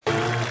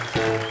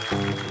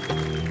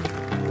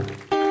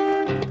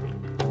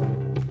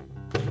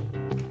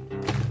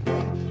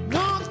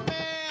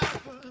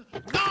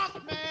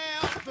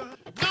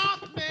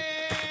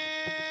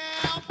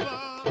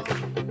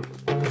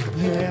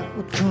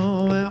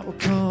we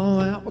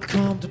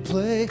come to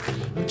play.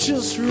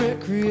 Just for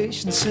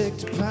recreation's sake,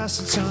 to pass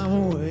the time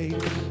away.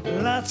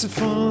 Lots of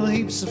fun,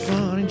 heaps of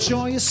fun,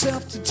 enjoy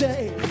yourself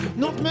today.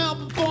 North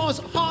Melbourne boys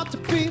are hard to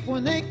beat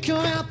when they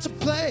come out to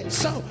play.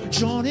 So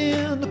join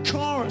in the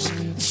chorus,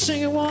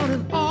 sing it one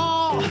and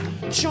all.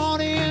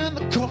 Join in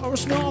the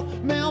chorus, North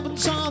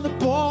Melbourne's on the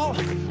ball.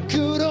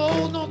 Good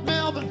old North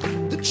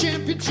Melbourne, the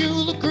champions,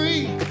 you'll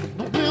agree.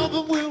 North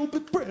Melbourne will be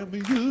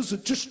premiers, so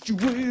just you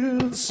wait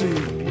and see.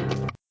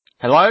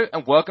 Hello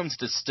and welcome to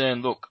the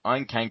Stern Look.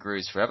 I'm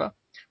Kangaroos Forever.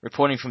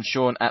 Reporting from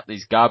Sean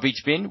Atley's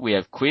garbage bin, we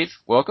have Quiv.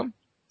 Welcome.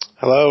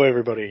 Hello,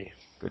 everybody.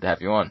 Good to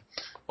have you on.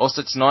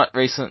 Also tonight,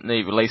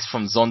 recently released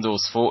from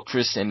Zondor's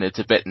Fortress in the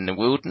Tibetan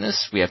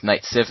wilderness, we have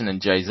Nate Seven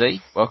and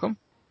Jay-Z. Welcome.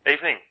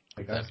 Evening.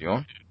 Good to have you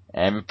on.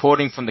 And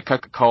reporting from the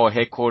Coca-Cola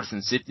headquarters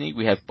in Sydney,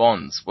 we have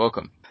Bonz.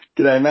 Welcome.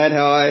 G'day, mate.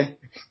 How are you?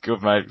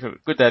 Good, mate.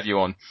 Good to have you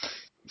on.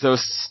 So we'll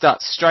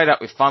start straight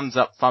up with thumbs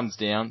up, thumbs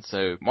down.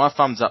 So my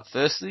thumbs up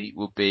firstly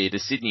will be the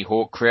Sydney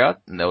Hawk crowd,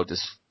 and they were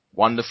just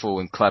wonderful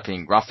in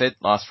clapping Roughhead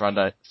last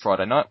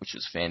Friday night, which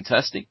was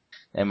fantastic.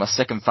 And my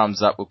second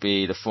thumbs up will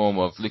be the form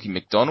of Lukey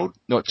McDonald,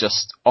 not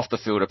just off the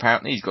field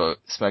apparently, he's got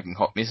smoking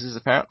hot misses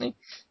apparently,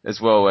 as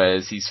well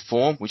as his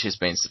form, which has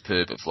been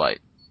superb of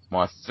late.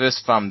 My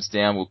first thumbs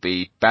down will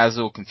be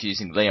Basil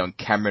confusing Leon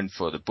Cameron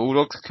for the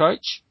Bulldogs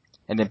coach,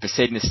 and then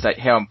proceeding to state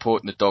how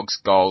important the Dogs'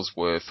 goals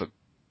were for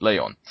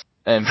Leon.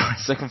 And my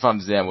second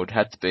thumbs down would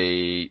have to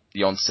be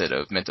the onset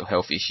of mental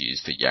health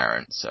issues for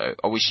Yaron, so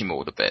I wish him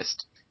all the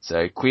best.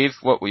 So, Quiv,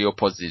 what were your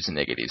positives and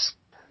negatives?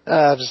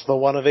 Just the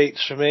one of each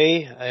for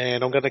me,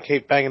 and I'm going to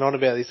keep banging on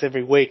about this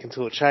every week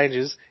until it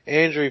changes.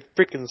 Andrew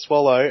frickin'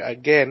 Swallow,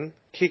 again,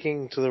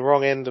 kicking to the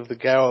wrong end of the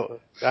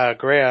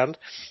ground.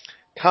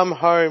 Come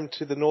home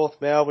to the North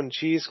Melbourne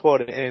cheer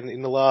squad, and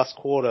in the last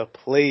quarter,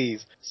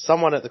 please,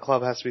 someone at the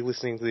club has to be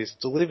listening to this.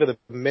 Deliver the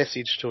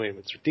message to him.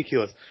 It's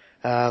ridiculous.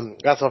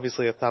 That's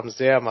obviously a thumbs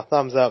down. My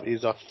thumbs up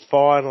is I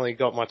finally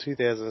got my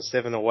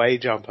 2007 away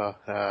jumper.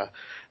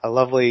 A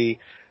lovely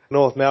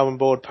North Melbourne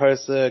board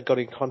poster got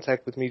in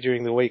contact with me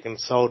during the week and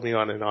sold me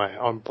one, and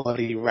I'm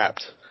bloody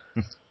wrapped.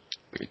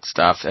 Good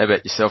stuff. How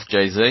about yourself,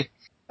 Jay-Z?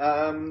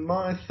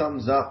 My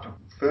thumbs up,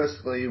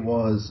 firstly,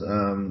 was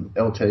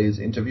LT's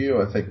interview.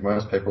 I think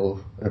most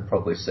people have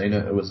probably seen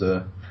it. It was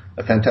a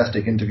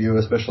fantastic interview,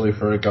 especially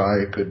for a guy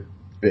who could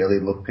barely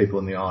look people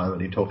in the eye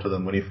when he talked to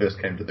them when he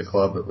first came to the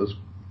club. It was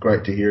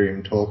great to hear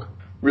him talk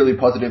really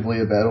positively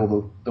about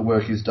all the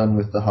work he's done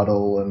with the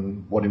huddle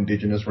and what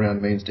Indigenous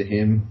Round means to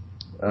him.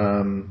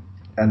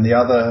 And the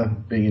other,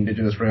 being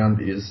Indigenous Round,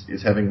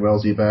 is having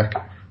Wellesley back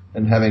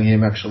and having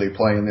him actually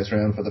play in this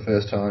round for the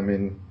first time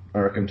in, I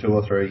reckon, 2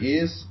 or 3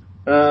 years.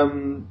 I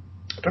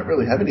don't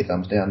really have any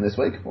thumbs down this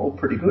week. All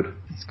pretty good.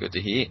 It's good to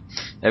hear.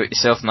 How about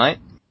yourself, mate?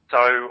 So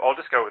I'll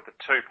just go with the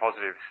 2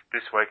 positives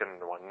this week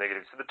and the 1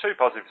 negative. So the 2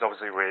 positives,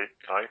 obviously, we're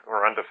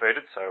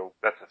undefeated, so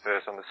that's the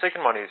first one. The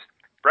second one is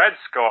Brad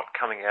Scott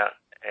coming out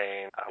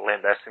and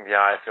lambasting the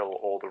AFL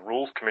or the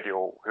Rules Committee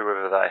or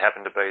whoever they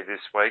happen to be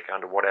this week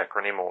under what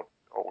acronym or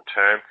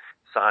term,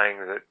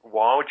 saying that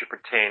why would you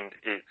pretend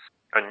it's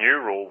a new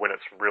rule when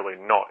it's really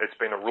not? It's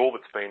been a rule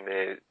that's been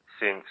there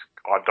since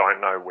I don't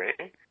know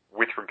when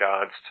with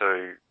regards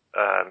to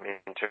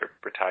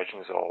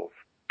interpretations of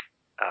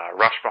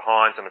rush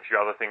behinds and a few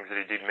other things that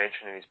he did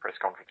mention in his press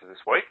conference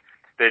this week.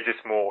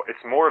 It's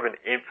more of an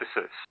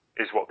emphasis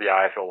is what the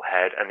AFL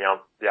had and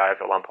the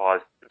AFL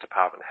umpires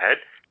department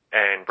had.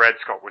 And Brad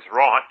Scott was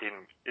right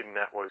in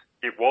that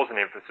it was an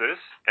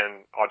emphasis,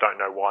 and I don't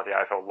know why the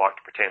AFL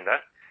liked to pretend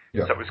that.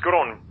 Yeah. So it was good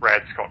on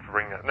Brad Scott for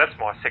bringing that, and that's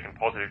my second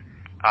positive.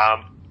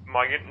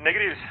 My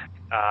negatives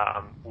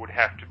would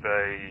have to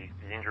be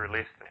the injury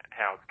list and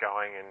how it's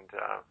going, and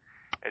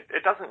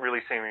it doesn't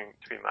really seem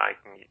to be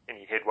making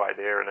any headway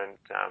there, and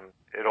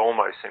it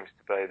almost seems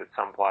to be that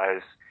some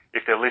players,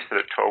 if they're listed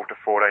at 12 to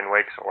 14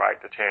 weeks or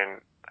 8 to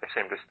 10, they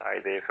seem to stay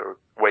there for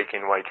week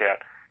in, week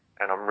out,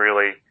 and I'm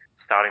really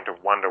starting to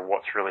wonder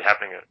what's really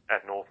happening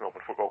at North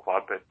Melbourne Football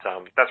Club, but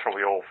that's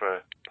probably all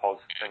for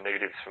positives and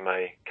negatives for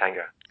me,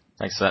 Kanga.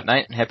 Thanks for that,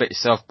 Nate. How about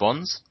yourself,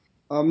 Bonz?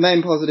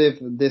 Main positive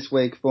this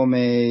week for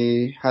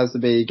me has to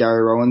be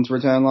Gary Rowan's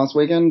return last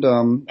weekend.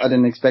 I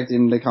didn't expect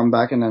him to come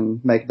back and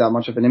then make that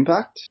much of an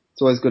impact.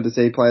 It's always good to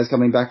see players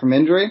coming back from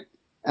injury.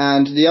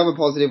 And the other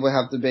positive will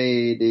have to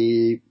be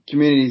the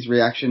community's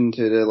reaction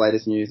to the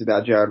latest news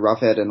about Jared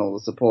Roughhead and all the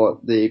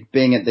support.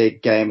 Being at the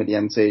game at the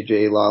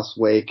MCG last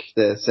week,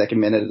 the second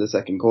minute of the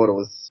second quarter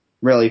was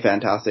really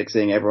fantastic,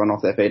 seeing everyone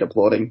off their feet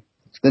applauding.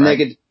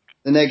 The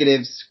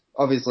negatives,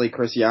 obviously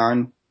Chris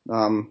Yaron.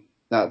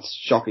 That's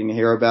shocking to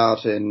hear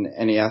about in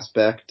any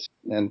aspect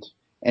and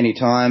any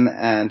time.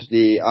 And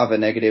the other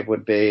negative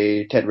would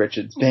be Ted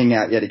Richards being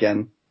out yet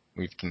again.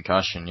 With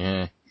concussion,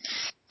 yeah.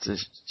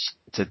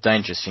 It's a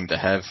dangerous thing to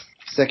have.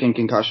 Second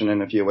concussion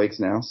in a few weeks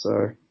now,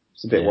 so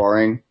it's a bit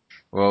worrying.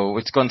 Well,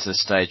 it's gone to the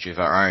stage with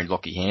our own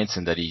Lockie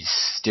Hansen that he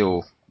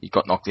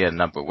got knocked out a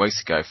number of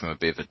weeks ago from a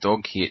bit of a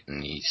dog hit,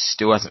 and he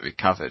still hasn't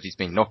recovered. He's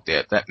been knocked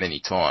out that many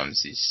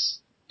times.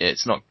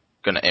 It's not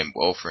going to end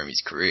well for him,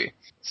 his career.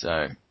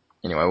 So,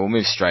 Anyway, we'll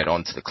move straight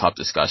on to the club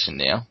discussion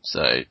now.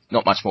 So,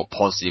 not much more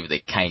positive with the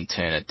Kane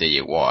Turner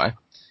DUI,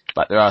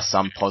 but there are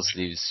some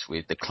positives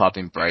with the club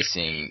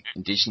embracing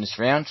Indigenous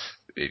Round,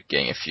 with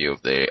getting a few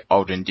of the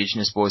older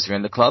Indigenous boys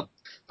around the club.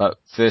 But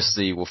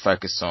firstly, we'll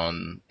focus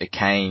on the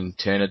Kane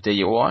Turner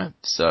DUI.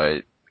 So,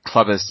 the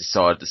club has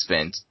decided to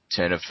suspend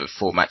Turner for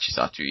 4 matches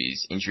after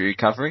his injury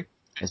recovery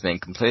has been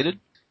completed.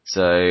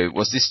 So,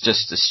 was this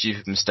just a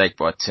stupid mistake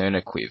by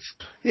Turner, Quiv?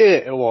 Yeah,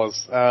 it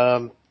was.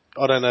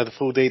 I don't know the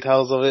full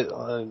details of it.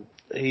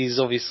 He's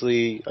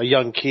obviously a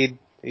young kid.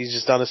 He's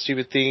just done a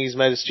stupid thing. He's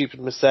made a stupid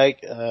mistake.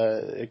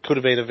 It could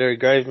have been a very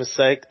grave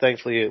mistake.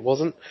 Thankfully, it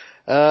wasn't.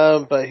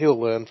 But he'll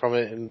learn from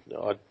it, and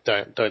I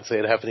don't see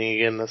it happening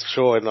again. That's for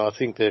sure. And I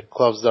think the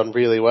club's done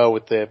really well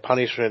with their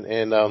punishment,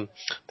 and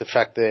the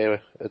fact that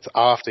it's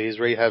after his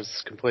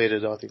rehab's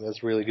completed. I think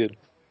that's really good.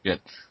 Yeah.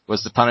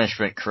 Was the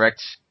punishment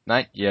correct,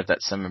 Nate? You have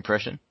that same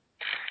impression?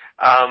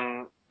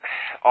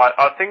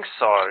 I think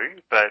so,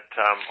 but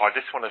I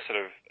just want to sort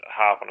of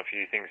harp on a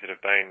few things that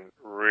have been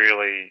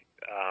really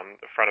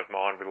front of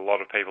mind with a lot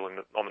of people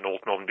on the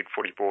North Melbourne Big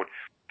Footy Board.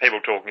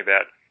 People talking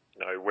about,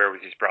 where was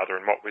his brother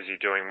and what was he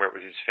doing, where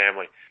was his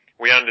family.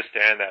 We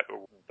understand that,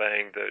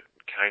 being that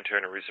Kane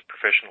Turner is a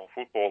professional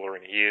footballer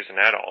and he is an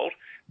adult,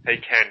 he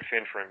can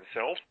fend for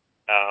himself.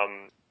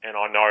 And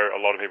I know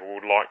a lot of people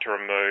would like to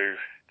remove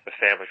the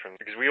family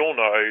from, because we all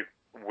know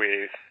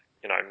with,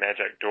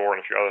 Magic Door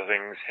and a few other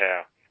things,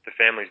 how the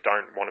families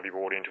don't want to be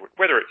brought into it,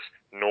 whether it's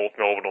North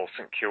Melbourne or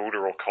St Kilda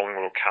or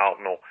Collingwood or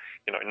Carlton or,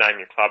 name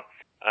your club.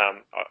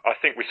 I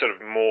think we sort of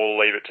more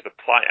leave it to the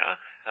player,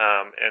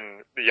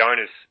 and the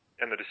owners,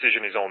 and the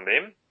decision is on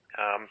them.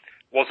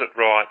 Was it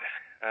right?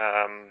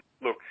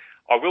 Look,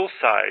 I will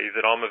say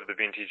that I'm of the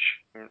vintage,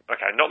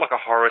 okay, not like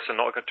a Horace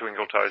and not like a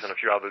Twinkle Toes and a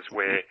few others,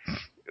 where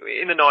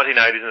in the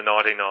 1980s and the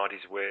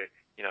 1990s where,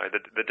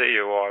 the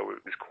DUI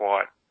was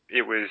quite,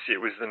 it was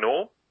the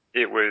norm.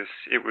 It was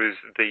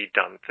the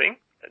done thing.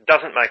 It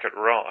doesn't make it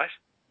right,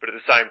 but at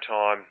the same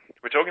time,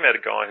 we're talking about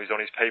a guy who's on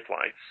his P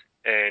plates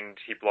and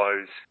he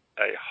blows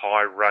a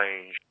high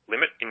range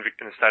limit in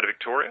the state of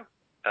Victoria,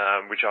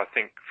 which I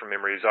think from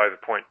memory is over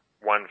 0.15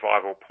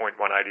 or 0.18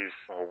 is,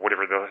 or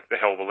whatever the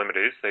hell the limit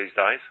is these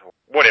days, or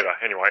whatever.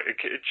 Anyway,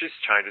 it just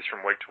changes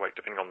from week to week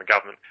depending on the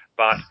government.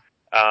 But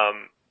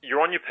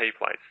you're on your P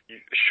plates.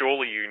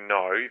 Surely you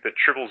know that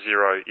 000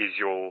 is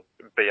your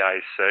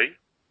BAC.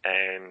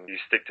 And you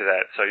stick to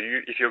that. So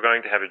if you're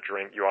going to have a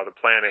drink, you either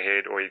plan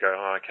ahead or you go,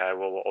 okay,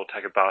 well, I'll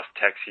take a bus,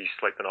 taxi,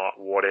 sleep the night,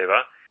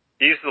 whatever.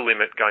 Is the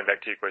limit, going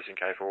back to your question,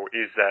 K4,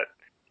 is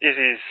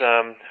his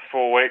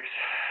 4 weeks?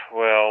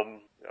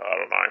 Well, I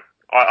don't know.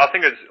 I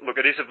think it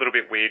is a little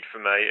bit weird for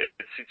me.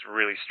 It's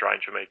really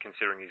strange for me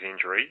considering his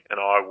injury,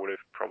 and I would have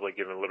probably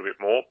given a little bit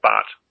more,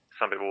 but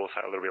some people will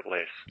say a little bit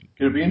less.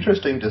 It'll be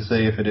interesting to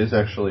see if it is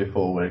actually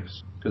 4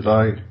 weeks, because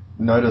I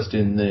noticed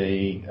in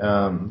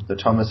the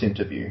Thomas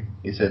interview,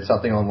 he said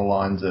something along the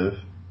lines of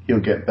he'll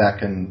get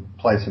back and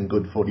play some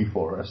good footy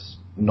for us,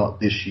 not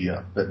this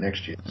year, but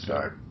next year. So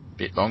a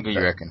bit longer,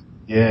 you reckon?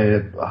 Yeah,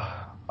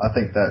 I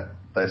think that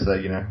they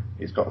say,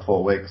 he's got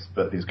 4 weeks,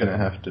 but he's going to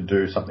have to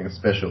do something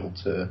special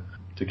to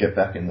get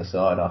back in the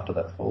side after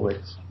that 4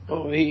 weeks.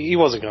 Well, he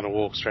wasn't going to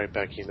walk straight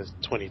back into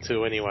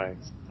 22 anyway.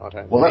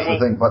 Well, that's the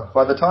thing. But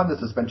by the time the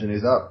suspension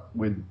is up,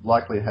 we'd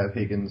likely have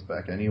Higgins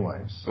back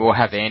anyway. So. We'll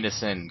have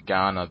Anderson,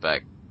 Garner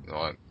back.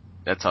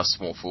 That's our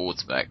small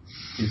forwards back.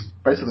 He's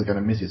basically going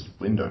to miss his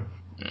window.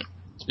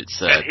 It's a bit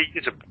sad. And he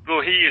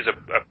is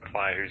a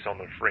player who's on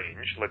the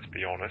fringe, let's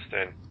be honest,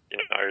 and,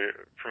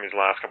 from his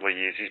last couple of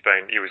years, he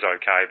was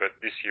okay, but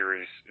this year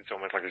it's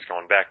almost like he's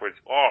gone backwards.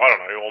 Oh, I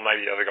don't know, or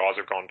maybe the other guys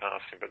have gone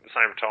past him, but at the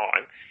same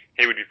time,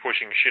 he would be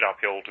pushing shit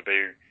uphill to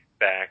be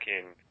back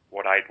in,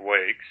 8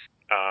 weeks,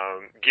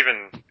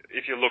 given,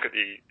 if you look at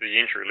the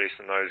injury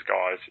list and those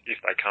guys, if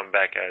they come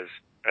back as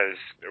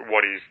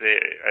what is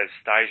there, as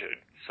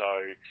stated,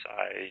 so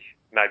say,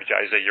 maybe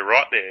Jay-Z, you're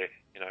right there,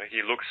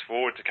 he looks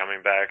forward to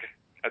coming back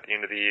at the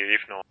end of the year,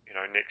 if not,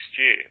 next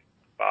year.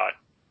 But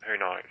who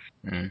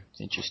knows?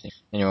 Interesting.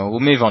 Anyway, we'll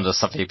move on to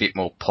something a bit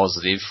more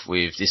positive,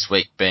 with this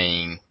week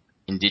being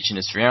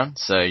Indigenous Round.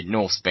 So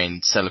North's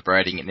been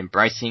celebrating and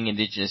embracing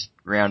Indigenous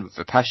Round with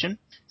a passion.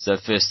 So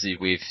firstly,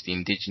 with the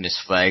Indigenous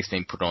flags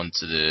being put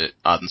onto the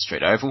Arden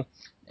Street Oval.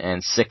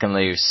 And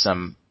secondly, with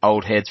some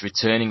old heads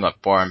returning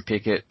like Byron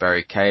Pickett,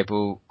 Barry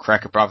Cable,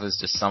 Cracker Brothers,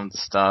 just some of the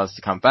stars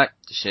to come back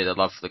to share their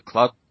love for the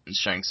club and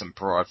showing some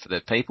pride for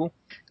their people.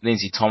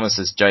 Lindsay Thomas,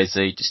 as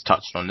Jay-Z just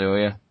touched on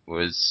earlier,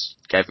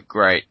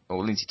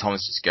 Lindsay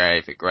Thomas just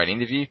gave a great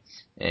interview,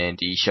 and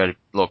he showed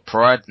a lot of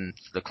pride for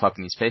the club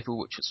and his people,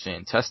 which was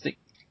fantastic.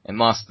 And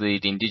lastly,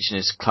 the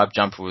Indigenous club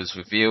jumper was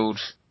revealed,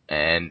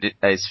 and it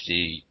is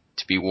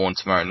to be worn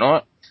tomorrow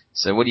night.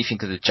 So what do you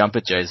think of the jumper,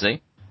 Jay-Z?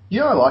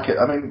 Yeah, I like it.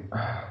 I mean,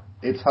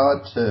 it's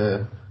hard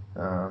to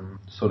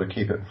sort of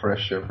keep it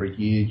fresh every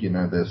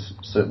year. There's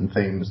certain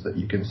themes that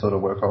you can sort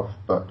of work off,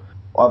 but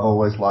I've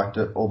always liked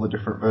it. All the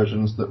different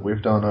versions that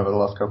we've done over the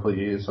last couple of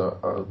years I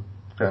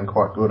found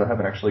quite good. I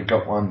haven't actually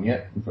got one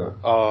yet. But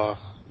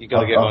you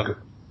got to get one.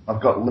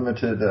 I've got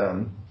limited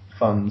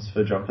funds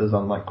for jumpers,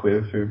 unlike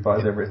Quiv, who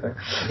buys everything.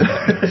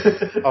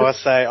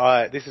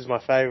 This is my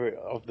favourite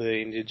of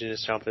the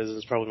Indigenous jumpers.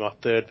 It's probably my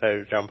third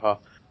favourite jumper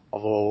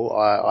of all.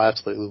 I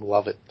absolutely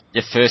love it.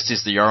 Your first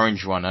is the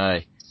orange one, eh?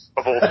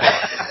 Of all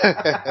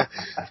time.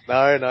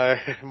 No.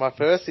 My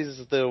first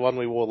is the one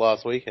we wore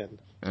last weekend.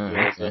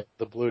 Okay.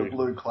 The blue. The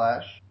Blue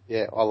Clash.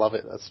 Yeah, I love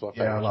it. That's my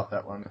favourite. Yeah, I love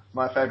that one.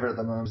 My favourite at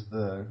the moment is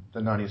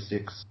the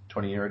 96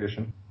 20-year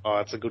edition. Oh,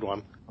 that's a good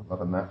one. I'm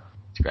loving that.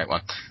 It's a great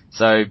one.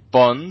 So,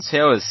 Bonz,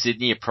 how has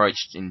Sydney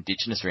approached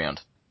Indigenous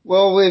Round?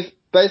 Well, we've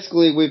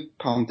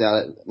pumped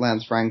out at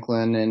Lance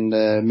Franklin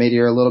and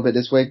media a little bit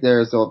this week.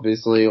 There's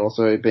obviously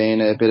also been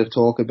a bit of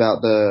talk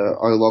about the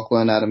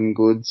O'Loughlin Adam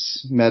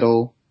Goods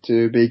medal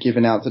to be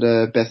given out to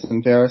the best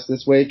and fairest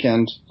this week,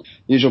 and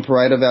usual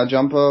parade of our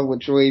jumper,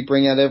 which we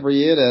bring out every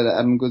year that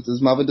Adam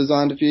Goods' mother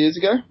designed a few years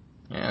ago.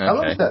 Yeah, okay. How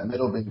long has that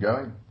medal been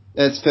going?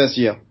 It's first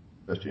year.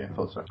 First year, I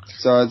thought so.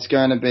 So it's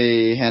going to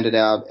be handed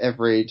out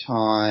every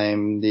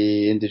time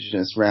the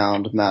Indigenous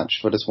Round match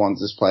for the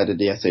Swans is played at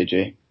the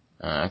SCG.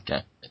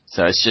 Okay.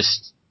 So it's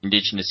just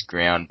Indigenous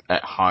ground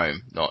at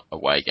home, not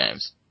away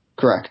games.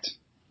 Correct.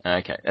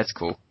 Okay, that's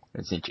cool.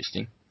 That's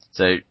interesting.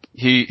 So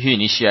who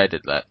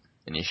initiated that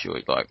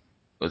initially? Like,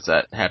 was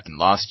that happened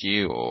last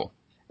year or?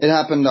 It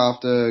happened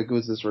after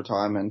Goods'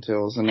 retirement. It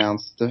was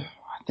announced,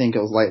 I think it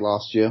was late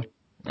last year.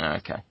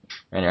 Okay.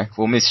 Anyway,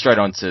 we'll move straight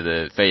on to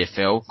the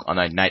VFL. I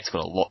know Nate's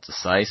got a lot to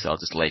say, so I'll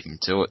just leave him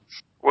to it.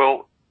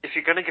 Well, if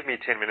you're going to give me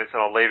 10 minutes,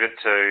 and I'll leave it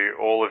to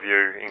all of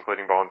you,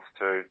 including Bonz,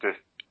 to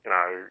just,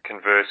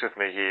 converse with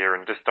me here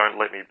and just don't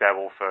let me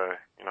babble for,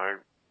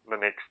 the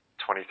next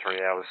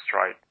 23 hours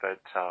straight. But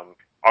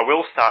I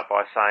will start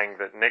by saying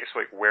that next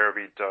week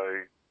Werribee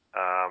do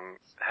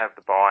have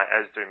the bye,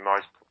 as do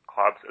most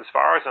clubs. As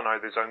far as I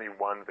know, there's only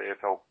one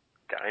VFL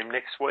game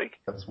next week.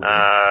 That's weird.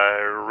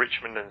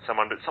 Richmond and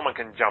someone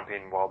can jump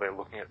in while they're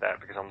looking at that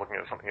because I'm looking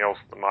at something else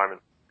at the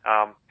moment.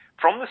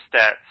 From the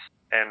stats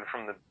and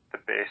from the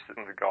best that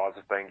the guys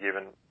have been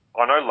given,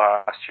 I know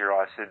last year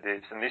I said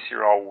this, and this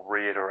year I'll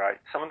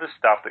reiterate some of the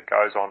stuff that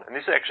goes on, and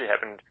this actually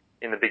happened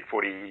in the Big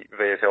Footy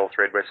VFL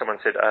thread where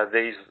someone said, are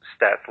these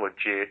stats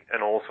legit?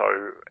 And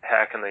also,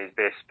 how can these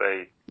best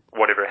be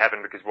whatever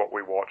happened because what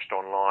we watched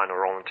online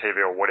or on TV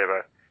or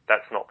whatever,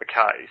 that's not the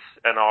case.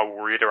 And I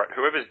will reiterate,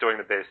 whoever's doing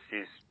the best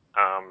is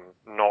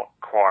not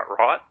quite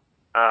right.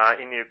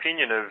 In the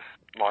opinion of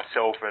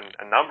myself and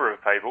a number of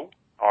people,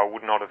 I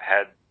would not have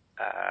had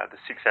the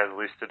 6 as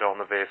listed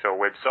on the VFL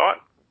website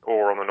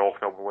or on the North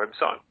Melbourne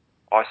website.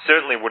 I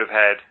certainly would have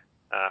had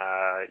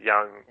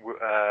young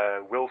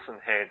Wilson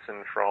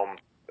Hanson from,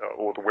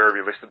 or the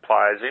Werribee listed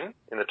players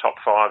in the top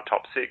 5,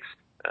 top 6.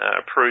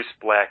 Bruce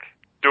Black,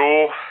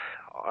 Dorr.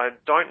 I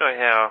don't know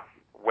how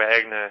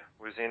Wagner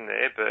was in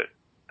there, but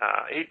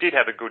he did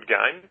have a good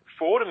game.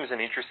 Fordham's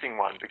an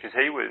interesting one because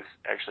he was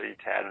actually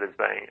touted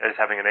as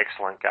having an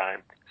excellent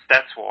game.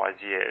 Stats-wise,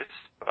 yes,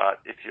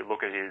 but if you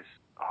look at his,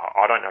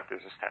 I don't know if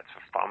there's a stats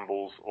for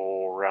fumbles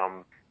or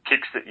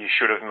kicks that you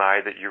should have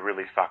made that you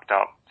really fucked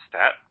up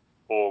stat,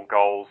 or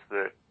goals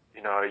that,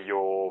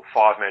 you're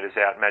 5 metres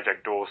out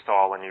Magic Door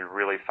style and you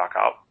really fuck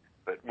up.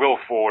 But Will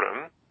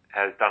Fordham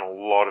has done a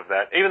lot of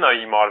that. Even though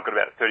you might have got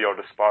about 30 odd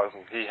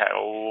disposals, he had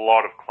a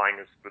lot of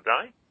clangers for the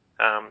day.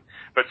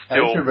 But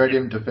still. How did you rate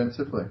him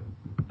defensively?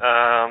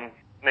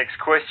 Next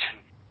question.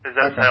 Does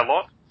that say a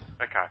lot?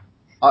 Okay.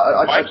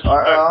 I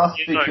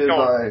asked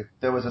because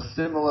there was a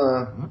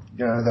similar,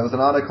 there was an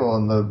article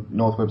on the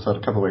North website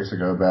a couple of weeks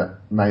ago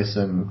about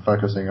Mason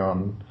focusing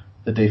on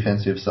the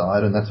defensive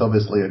side, and that's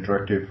obviously a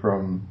directive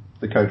from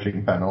the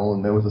coaching panel,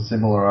 and there was a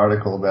similar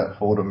article about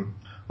Fordham,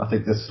 I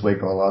think this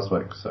week or last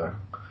week, so.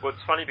 Well,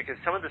 it's funny because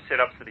some of the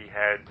setups that he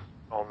had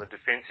on the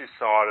defensive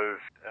side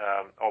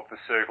of the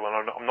circle, and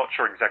I'm not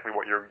sure exactly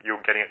what you're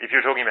getting at. If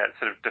you're talking about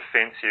sort of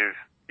defensive,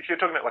 if you're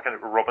talking about like a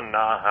Robin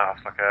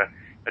Nahas, like a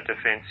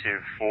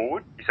defensive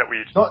forward, is that what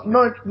you're talking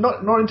about?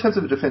 Not in terms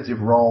of a defensive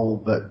role,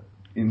 but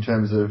in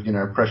terms of,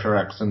 pressure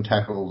acts and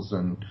tackles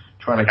and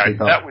trying to keep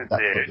up. That was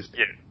there.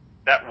 Yeah,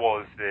 that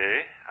was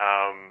there.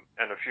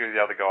 And a few of the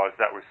other guys,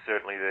 that was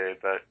certainly there.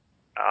 But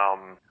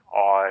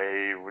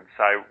I would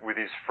say with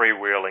his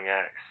freewheeling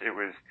acts, he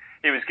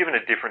was given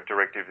a different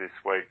directive this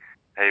week.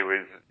 It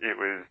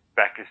was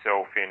back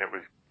yourself in. It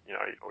was,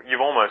 you've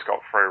almost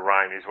got free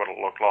rein is what it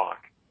looked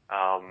like.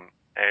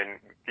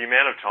 And the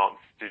amount of times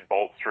he'd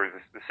bolt through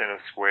the centre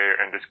square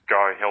and just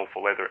go hell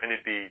for leather, and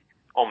it'd be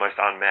almost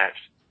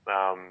unmatched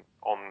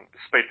on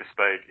speed to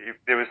speed.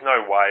 There was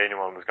no way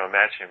anyone was going to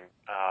match him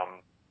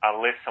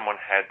unless someone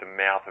had the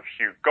mouth of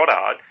Hugh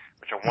Goddard,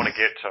 which I want to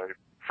get to,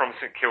 from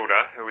St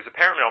Kilda, who was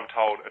apparently, I'm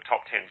told, a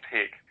top 10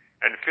 pick.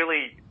 And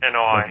Philly and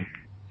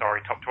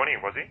top 20,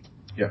 was he?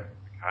 Yeah.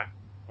 Okay.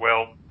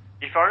 Well,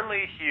 if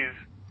only his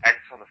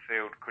acts on the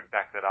field could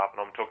back that up,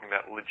 and I'm talking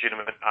about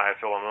legitimate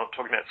AFL, I'm not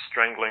talking about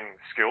strangling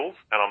skills,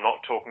 and I'm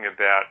not talking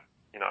about,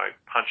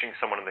 punching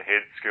someone in the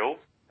head skills,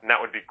 and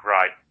that would be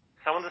great.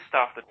 Some of the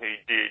stuff that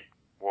he did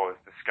was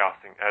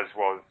disgusting, as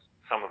was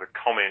some of the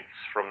comments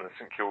from the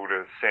St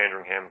Kilda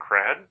Sandringham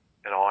crowd,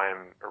 and I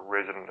am a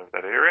resident of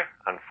that area,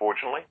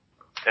 unfortunately,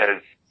 as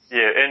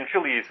Yeah, and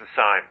Philly is the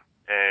same.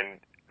 And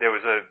there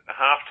was a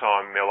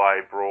halftime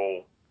melee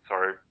brawl.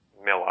 Sorry,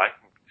 melee.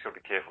 Just got to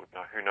be careful.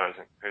 Who knows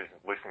who's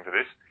listening to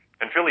this?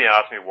 And Philly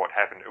asked me what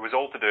happened. It was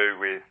all to do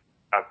with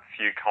a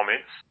few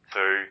comments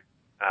to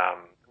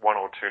one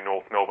or two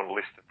North Melbourne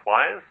listed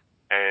players,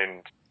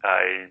 and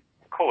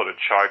call it a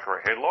choke or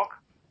a headlock,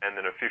 and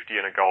then a 50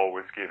 and a goal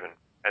was given,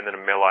 and then a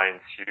melee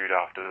ensued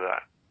after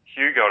that.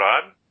 Hugh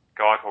Goddard,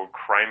 guy called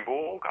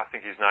Craneborg, I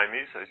think his name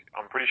is.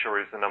 I'm pretty sure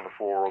he's the number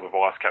 4 or the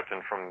vice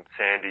captain from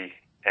Sandy,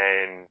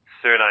 and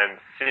surname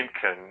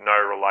Simpkin,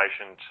 no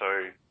relation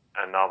to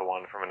another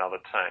one from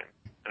another team.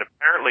 And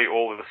apparently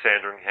all of the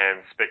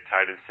Sandringham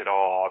spectators said,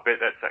 I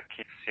bet that's that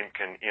kid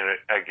Simpkin in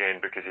it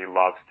again because he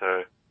loves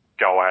to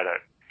go at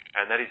it.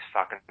 And that is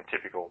fucking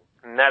typical.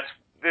 And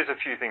there's a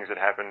few things that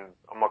happen.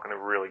 I'm not going to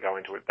really go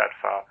into it that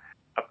far.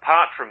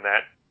 Apart from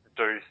that,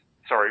 Proust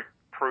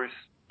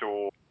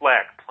or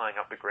Black playing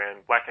up the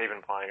ground, Black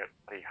even playing at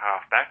the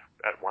half-back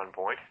at one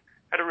point,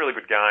 had a really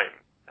good game.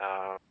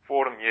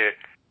 Fordham, yeah.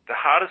 The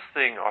hardest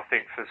thing, I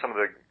think, for some of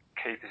the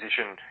key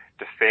position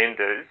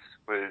defenders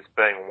was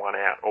being one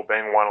out or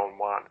being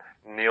one-on-one.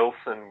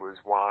 Nielsen was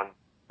one.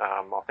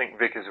 I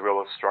think Vickers will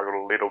have struggled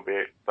a little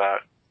bit,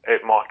 but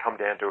it might come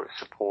down to a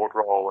support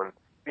role. And,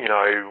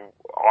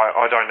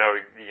 I don't know,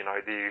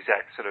 the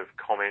exact sort of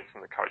comments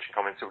and the coaching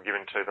comments that were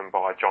given to them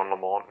by John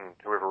Lamont and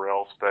whoever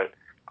else, but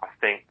I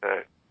think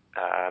that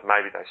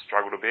maybe they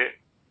struggled a bit.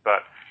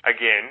 But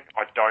again,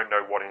 I don't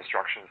know what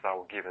instructions they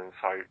were given,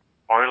 so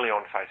only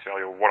on face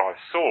value of what I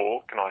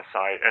saw can I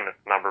say, and a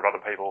number of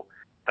other people,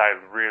 they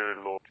really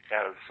looked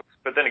out of sorts.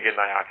 But then again,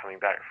 they are coming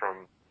back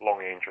from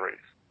long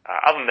injuries.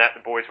 Other than that,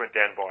 the boys went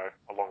down by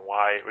a long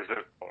way. It was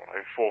a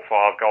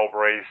 4-5 goal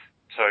breeze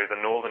to the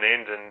northern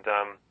end, and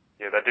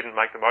they didn't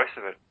make the most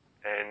of it.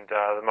 And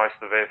most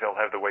of the VFL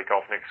have the week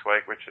off next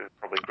week, which is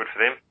probably good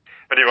for them.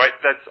 But anyway,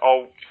 that's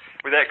all.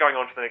 Without going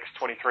on for the next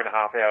 23 and a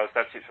half hours,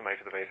 that's it for me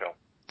for the VFL.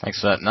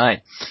 Thanks for that,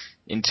 Nate.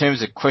 In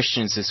terms of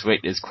questions this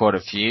week, there's quite a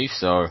few.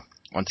 So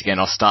once again,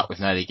 I'll start with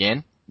Nate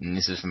again. And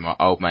this is from my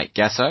old mate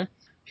Gasso,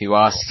 who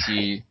asks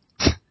you,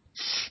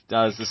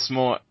 does the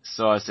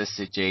small-sized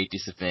SCG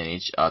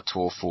disadvantage our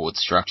tall forward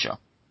structure?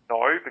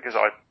 No, because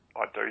I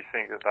do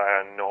think that they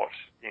are not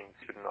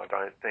insipid, and I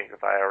don't think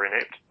that they are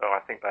inept. I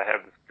think they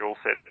have the skill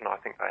set, and I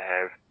think they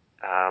have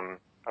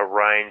a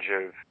range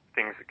of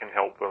things that can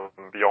help them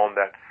beyond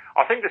that.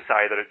 I think to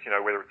say that it's,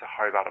 whether it's a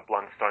Hobart or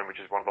Blundstone, which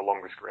is one of the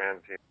longest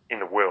grounds in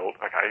the world,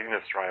 okay, in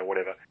Australia,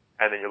 whatever,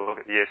 and then you look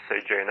at the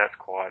SCG, and that's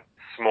quite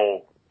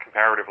small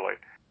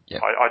comparatively. Yep.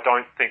 I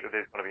don't think that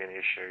there's going to be an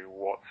issue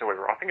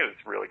whatsoever. I think it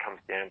really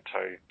comes down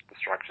to the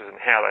structures and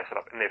how they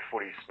set up, and their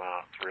footy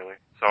smarts, really.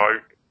 So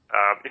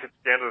if it's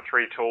down to the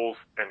 3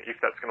 tools, and if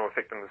that's going to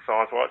affect them the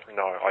size-wise,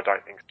 no, I don't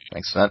think so.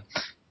 Thanks for that.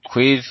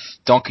 Quiv,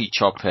 Donkey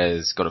Chop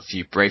has got a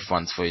few brief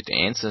ones for you to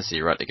answer, so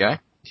you're right to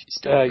go.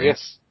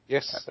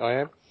 Yes,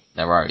 I am.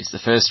 No worries. The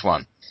first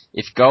one.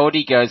 If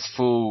Goldie goes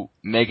full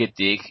mega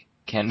dick,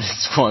 can the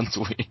Swans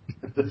win?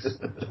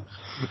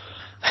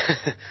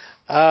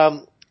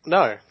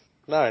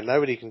 No,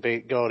 nobody can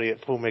beat Goldie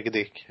at full mega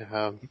dick.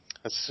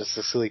 That's just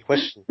a silly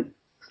question,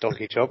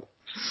 Donkey Chop.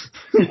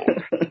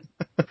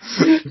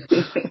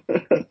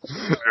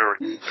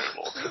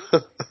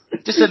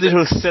 Just a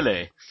little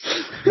silly.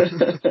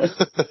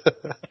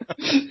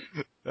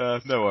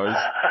 No worries.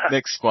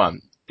 Next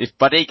one. If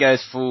Buddy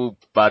goes full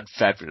Bud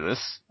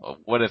Fabulous, or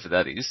whatever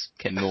that is,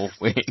 can North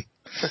win?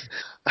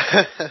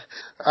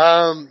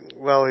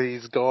 Well,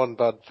 he's gone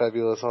Bud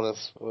Fabulous on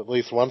us at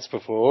least once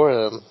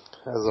before, as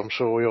I'm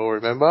sure we all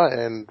remember,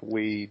 and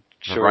we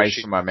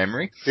erased from my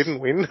memory. Didn't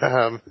win.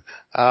 No,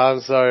 I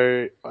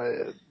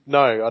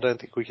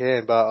don't think we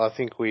can, but I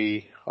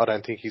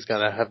don't think he's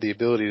going to have the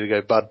ability to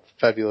go Bud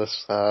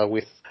Fabulous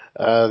with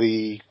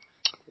the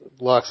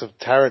likes of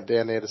Tarrant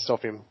down there to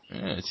stop him.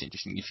 Yeah, it's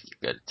interesting if you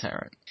go to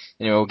Tarrant.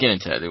 Anyway, we'll get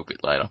into that a little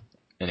bit later.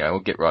 Anyway,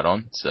 we'll get right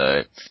on.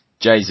 So,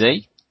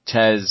 Jay-Z,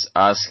 Taz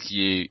asks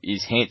you,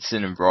 is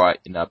Hanson and Wright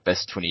in our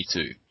best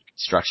 22,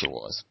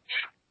 structure-wise?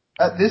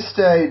 At this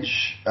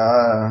stage,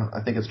 I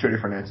think it's 2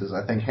 different answers.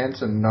 I think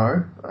Hanson,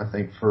 no. I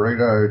think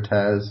Ferrito,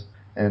 Taz,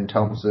 and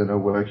Thompson are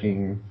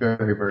working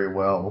very, very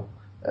well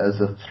as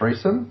a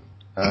threesome.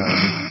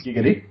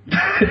 Giggity.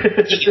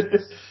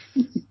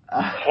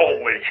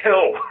 Holy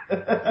hell!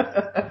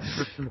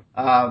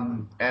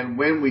 And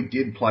when we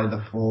did play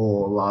the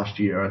 4 last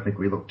year, I think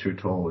we looked too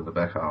tall in the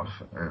back half.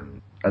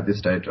 And at this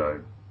stage,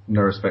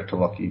 no disrespect to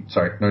Lockie,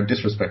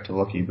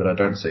 but I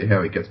don't see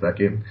how he gets back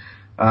in.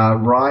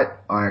 Right,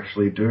 I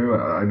actually do.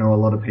 I know a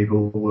lot of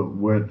people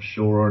weren't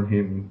sure on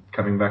him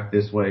coming back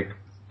this week,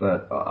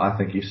 but I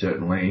think he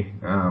certainly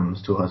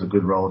still has a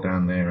good role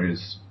down there.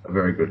 He's a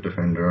very good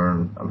defender,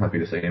 and I'm happy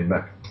to see him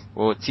back.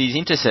 Well, it's his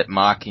intercept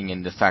marking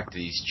and the fact that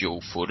he's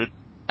dual-footed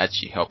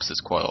actually helps us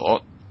quite a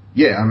lot.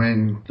 Yeah, I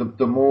mean,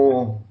 the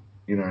more,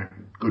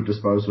 good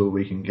disposal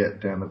we can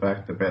get down the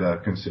back, the better,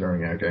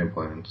 considering our game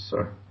plans.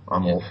 So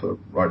I'm all for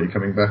Righty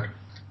coming back.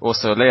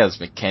 Also allows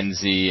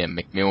McKenzie and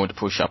McMillan to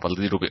push up a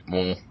little bit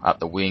more up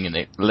the wing, and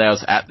it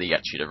allows Atley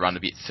actually to run a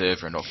bit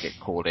further and not get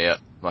caught out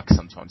like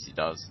sometimes he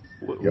does.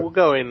 We'll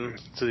go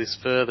into this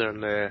further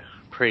in the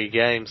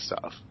pre-game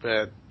stuff,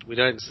 but we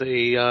don't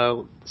see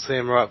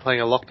Sam Wright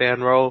playing a lockdown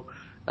role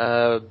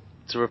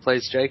to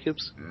replace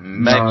Jacobs?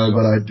 Maybe. No,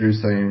 but I do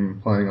see him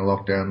playing a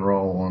lockdown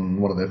role on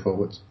one of their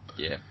forwards.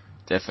 Yeah,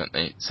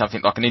 definitely.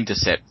 Something like an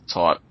intercept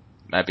type,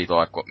 maybe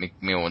like what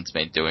McMillan's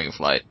been doing of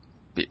late.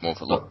 Bit more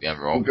of a lockdown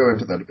role. We'll go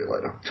into that a bit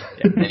later.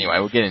 Yeah, anyway,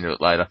 we'll get into it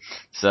later.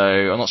 So,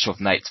 I'm not sure if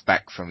Nate's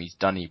back from his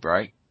dunny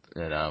break.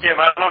 But, Yeah,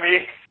 mate, I'm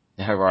here.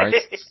 No worries.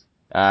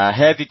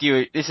 How did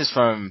you, this is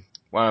from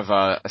one of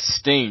our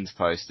esteemed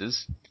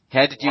posters.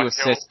 How did you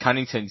assess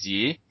Cunnington's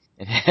year,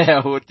 and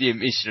how would the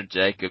omission of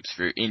Jacobs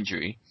through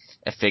injury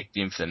affect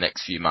him for the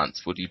next few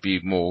months? Would he be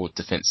more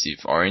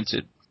defensive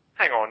oriented?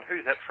 Hang on,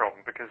 who's that from?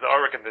 Because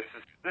I reckon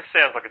this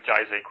sounds like a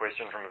Jay-Z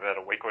question from about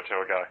a week or two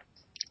ago.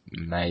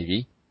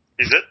 Maybe.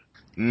 Is it?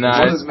 No,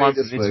 it's one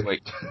from this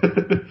week.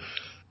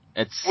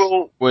 It's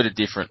worded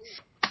different.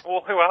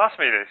 Well, who asked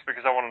me this?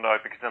 Because I want to know,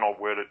 because then I'll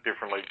word it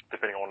differently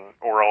depending on,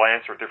 or I'll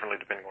answer it differently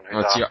depending on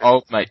who's It's asking. your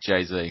old mate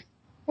Jay-Z.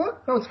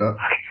 What? No, it's not.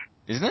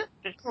 Isn't it?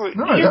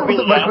 No, that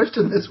wasn't my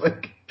question this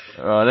week.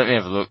 Alright, let me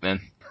have a look then.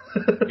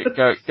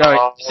 Go,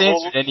 just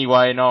answer it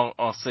anyway and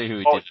I'll see who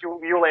he did.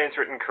 You'll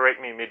answer it and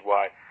correct me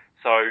midway.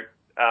 So,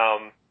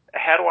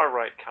 how do I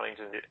rate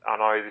Cunnington? I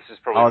know this is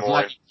probably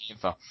more... lucky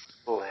info.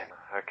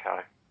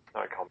 Okay,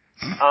 no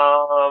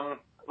comment.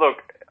 Look,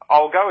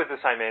 I'll go with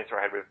the same answer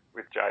I had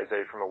with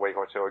Jay-Z from a week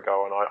or two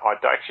ago, and I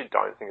actually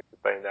don't think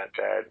it's been that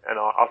bad. And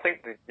I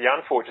think the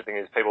unfortunate thing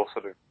is people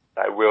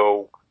they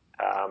will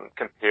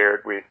compare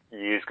it with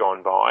years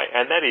gone by,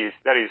 and that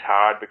is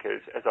hard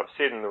because, as I've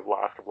said in the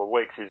last couple of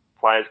weeks, is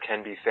players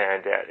can be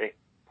found to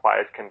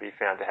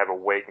have a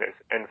weakness,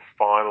 and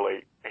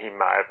finally he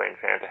may have been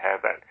found to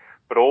have that.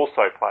 But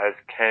also players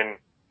can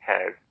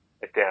have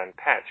a down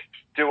patch.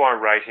 Do I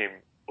rate him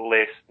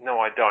less? No,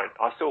 I don't.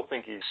 I still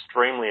think he's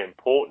extremely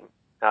important.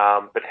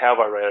 But how have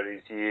I rated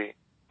his year?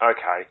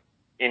 Okay.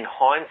 In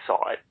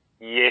hindsight,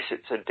 yes,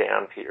 it's a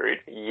down period.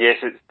 Yes,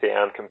 it's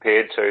down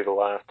compared to the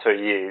last 2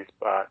 years,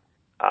 but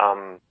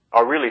I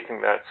really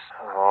think that's,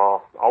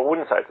 I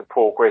wouldn't say it's a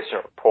poor question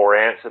or a poor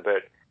answer,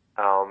 but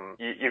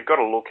you've got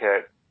to look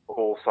at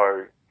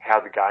also how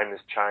the game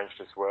has changed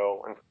as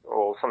well,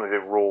 or some of the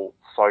rule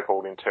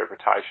so-called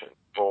interpretation,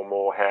 or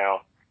more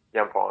how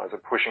the umpires are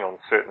pushing on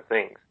certain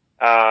things.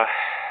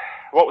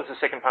 What was the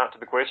second part to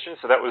the question?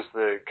 So that was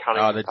the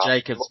Cunnington the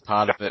Jacobs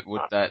part of it.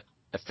 Would that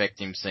affect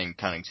him seeing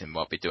Cunnington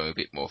might be doing a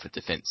bit more of a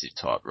defensive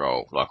type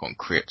role, like on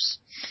Cripps?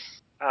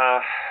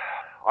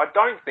 I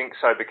don't think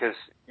so, because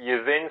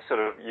you then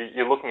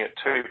you're looking at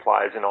two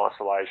players in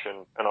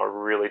isolation, and I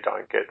really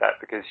don't get that,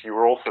 because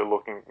you're also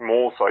looking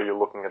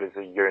at it as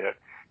a unit,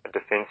 a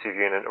defensive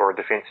unit or a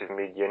defensive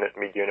mid-unit,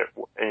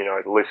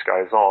 the list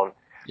goes on.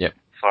 Yep.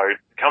 So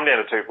come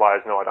down to two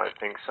players, no, I don't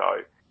think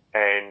so.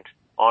 And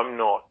I'm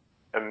not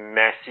a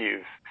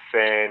massive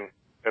fan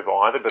of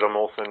either, but I'm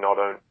also not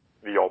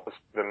the opposite,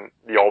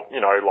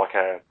 like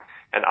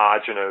an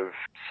Argent of,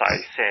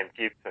 say, Sam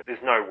Gibson.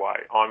 There's no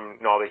way. I'm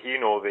neither here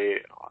nor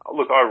there.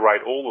 Look, I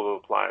rate all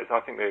of the players. I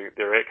think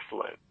they're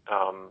excellent,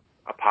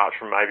 apart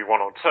from maybe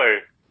one or two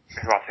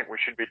who I think we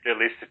should be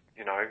delisted,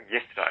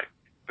 yesterday.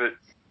 But,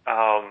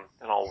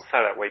 and I'll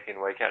say that week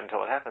in, week out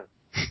until it happens.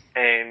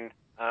 And,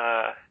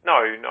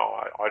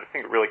 I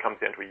think it really comes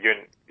down to a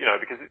unit,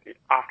 because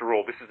after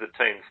all, this is a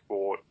team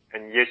sport,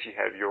 and yes, you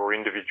have your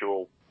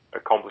individual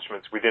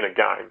accomplishments within a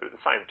game, but at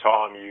the same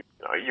time,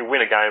 you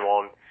win a game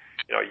on,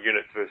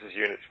 units versus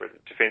units, whether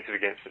defensive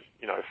against,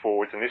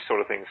 forwards and this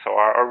sort of thing. So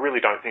I really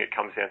don't think it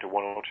comes down to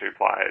one or two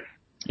players.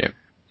 Yep.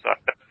 So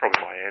that's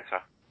probably my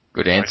answer.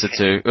 Good answer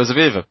too. It was a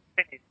bit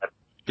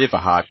of a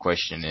hard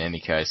question in any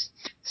case.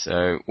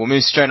 So we'll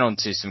move straight on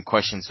to some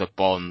questions for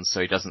Bonz,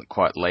 so he doesn't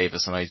quite leave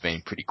us. I know he's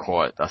been pretty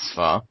quiet thus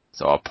far,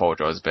 so I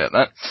apologise about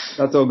that.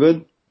 That's all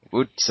good.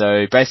 Good.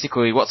 So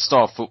basically, what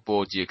style of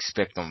football do you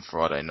expect on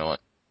Friday night?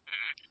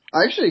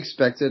 I actually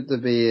expect it to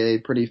be a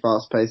pretty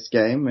fast-paced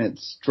game.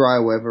 It's dry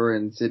weather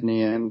in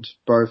Sydney, and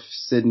both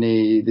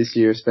Sydney this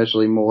year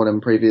especially more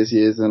than previous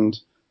years, and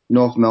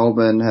North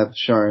Melbourne have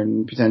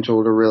shown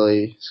potential to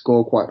really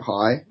score quite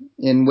high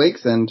in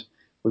weeks, and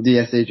with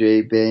the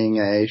SCG being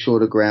a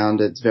shorter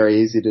ground, it's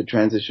very easy to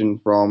transition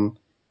from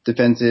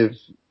defensive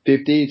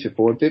 50 to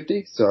forward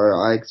 50, so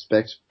I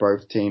expect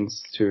both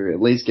teams to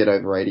at least get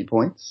over 80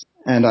 points,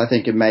 and I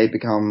think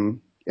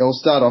it'll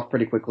start off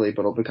pretty quickly,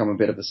 but it'll become a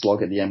bit of a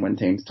slog at the end when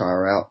teams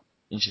tire out.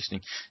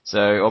 Interesting. So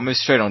I'll move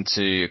straight on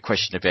to a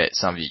question about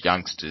some of your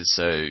youngsters.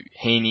 So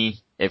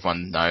Heaney,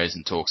 everyone knows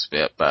and talks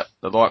about, but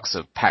the likes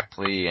of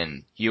Papley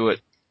and Hewitt,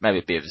 maybe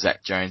a bit of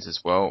Zach Jones as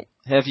well.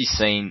 How have you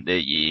seen their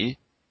year,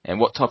 and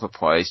what type of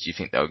players do you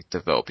think they'll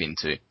develop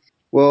into?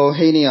 Well,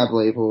 Heaney, I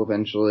believe, will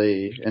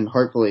eventually and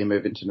hopefully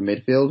move into the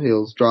midfield. He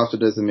was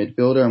drafted as a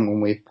midfielder, and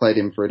when we've played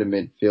him through the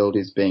midfield,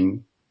 he's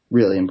been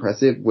really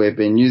impressive. We've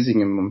been using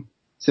him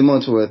similar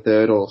to a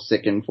third or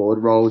second forward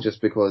role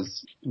just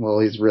because, well,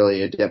 he's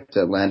really adept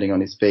at landing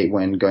on his feet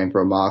when going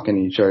for a mark and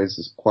he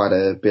shows quite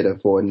a bit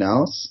of forward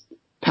nous.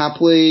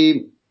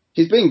 Papley,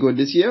 he's been good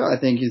this year. I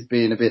think he's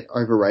been a bit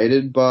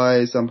overrated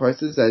by some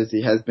posters as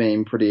he has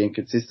been pretty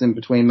inconsistent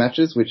between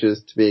matches, which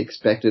is to be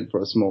expected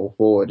for a small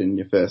forward in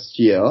your first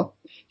year.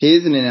 He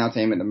isn't in our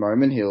team at the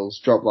moment. Hills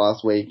dropped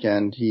last week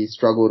and he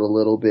struggled a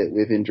little bit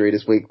with injury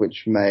this week,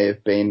 which may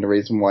have been the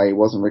reason why he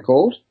wasn't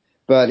recalled.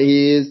 But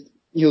he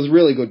was a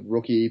really good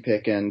rookie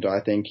pick and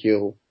I think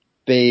he'll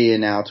be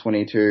in our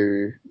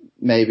 22,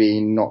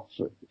 maybe not,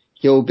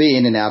 he'll be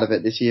in and out of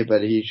it this year,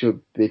 but he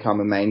should become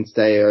a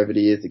mainstay over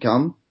the years to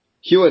come.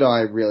 Hewitt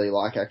I really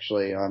like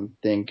actually. I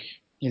think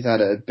he's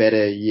had a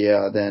better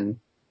year than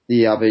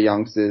the other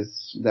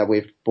youngsters that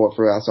we've brought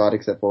through our side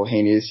except for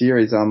Heaney this year.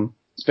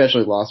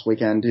 Especially last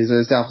weekend. He's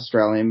a South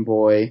Australian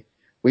boy.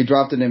 We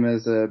drafted him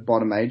as a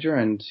bottom major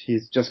and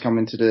he's just come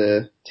into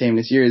the team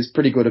this year. He's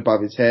pretty good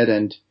above his head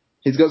and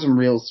he's got some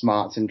real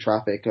smarts in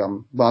traffic.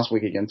 Last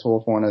week against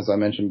Hawthorn, as I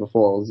mentioned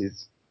before, was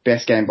his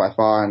best game by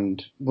far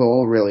and we're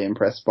all really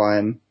impressed by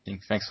him.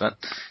 Thanks for that.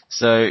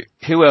 So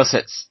who else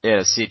out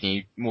of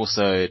Sydney, more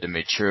so the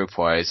mature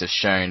players, have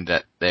shown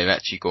that they've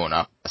actually gone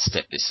up a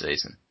step this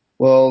season?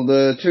 Well,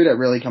 the two that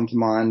really come to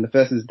mind, the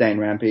first is Dane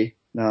Rampy.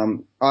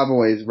 I've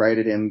always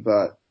rated him,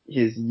 but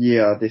his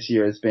year this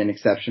year has been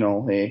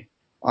exceptional.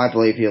 I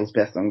believe he was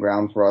best on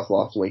ground for us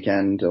last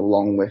weekend,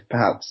 along with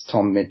perhaps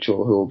Tom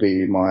Mitchell, who will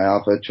be my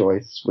other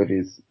choice with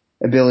his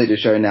ability to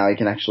show now he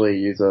can actually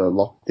use a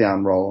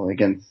lockdown role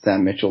against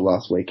Sam Mitchell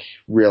last week.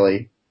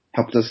 Really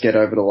helped us get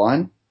over the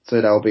line. So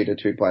that'll be the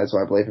two players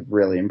who I believe have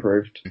really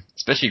improved.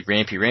 Especially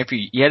Rampy.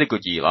 Rampy, he had a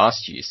good year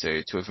last year,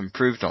 so to have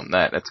improved on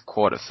that, that's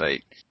quite a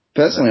feat.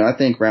 Personally, I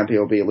think Rampy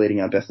will be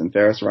leading our best and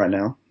fairest right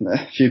now.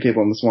 A few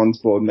people on the Swans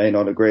board may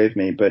not agree with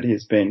me, but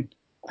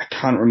I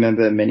can't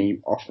remember many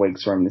off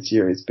weeks from this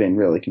year. He's been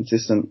really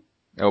consistent.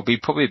 It'll be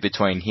probably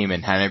between him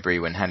and Hanbury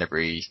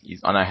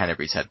I know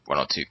Hanbury's had one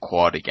or two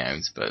quieter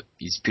games, but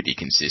he's pretty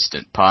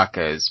consistent.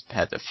 Parker's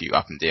had a few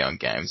up and down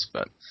games,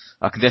 but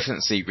I can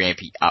definitely see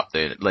Rampy up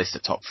there, at least the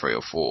top 3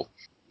 or 4.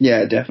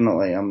 Yeah,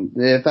 definitely.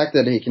 The fact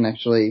that he can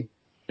actually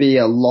be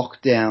a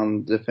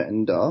lockdown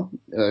defender,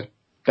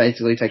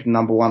 basically take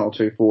number 1 or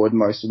 2 forward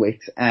most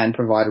weeks and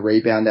provide a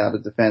rebound out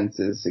of defence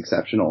is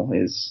exceptional.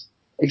 He's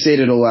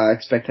exceeded all our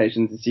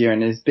expectations this year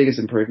and his biggest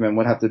improvement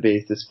would have to be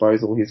his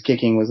disposal. His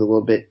kicking was a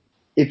little bit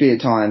iffy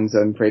at times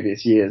in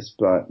previous years,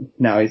 but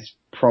now he's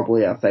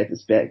probably our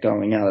safest bet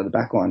going out of the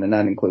back line and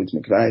that includes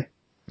McVeigh.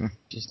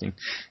 Interesting.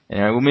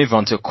 Anyway, we'll move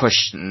on to a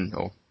question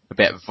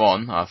about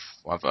Von.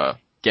 I've a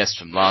guest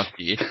from last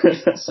year,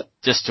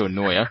 just to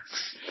annoy her.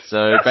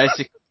 So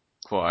basically,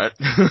 quiet.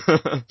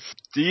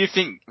 Do you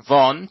think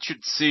Von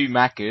should sue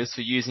Maccas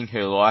for using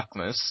her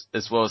likeness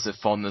as well as her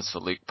fondness for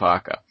Luke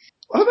Parker?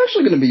 I'm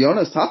actually going to be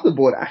honest, half the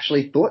board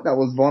actually thought that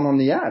was Von on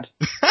the ad.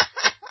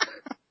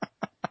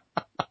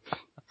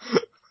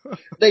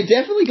 They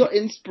definitely got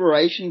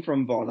inspiration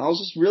from Von. I was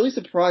just really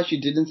surprised she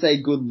didn't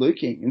say good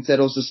looking. Instead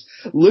it was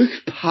just Luke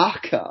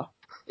Parker.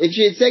 If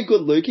she had said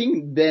good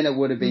looking, then it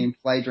would have been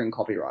flagrant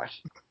copyright.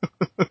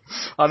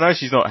 I know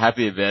she's not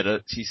happy about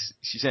it. She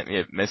sent me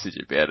a message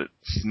about it.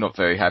 She's not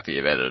very happy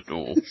about it at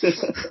all.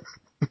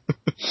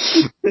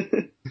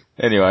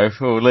 Anyway,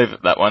 we'll leave it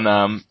at that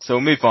one. So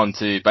we'll move on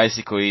to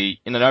basically,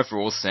 in an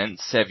overall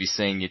sense, have you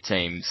seen your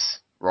teams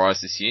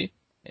rise this year?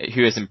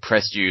 Who has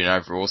impressed you in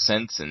an overall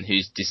sense and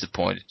who's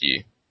disappointed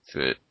you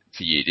for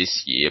you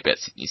this year about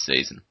Sydney's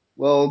season?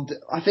 Well,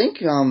 I think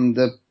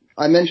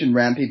I mentioned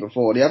Rampy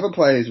before. The other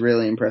player who's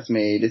really impressed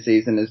me this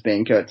season has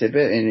been Kurt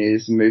Tippett in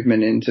his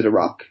movement into the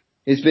ruck.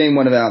 He's been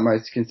one of our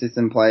most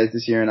consistent players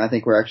this year and I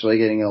think we're actually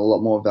getting a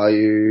lot more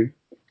value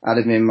out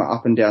of him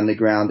up and down the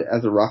ground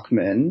as a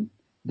ruckman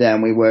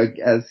than we were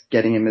as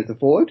getting him as a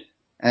forward.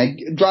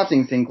 And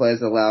drafting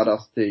Sinclair's allowed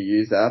us to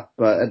use that,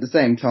 but at the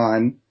same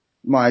time,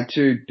 my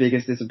 2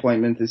 biggest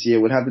disappointments this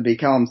year would have to be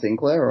Callum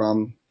Sinclair.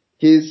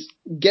 He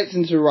gets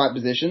into the right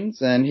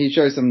positions and he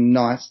shows some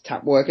nice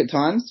tap work at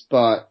times,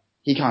 but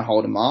he can't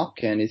hold a mark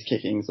and his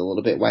kicking's a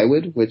little bit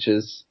wayward, which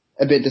is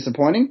a bit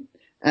disappointing.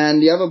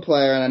 And the other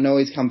player, and I know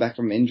he's come back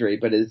from injury,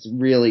 but it's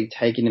really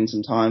taken him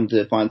some time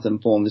to find some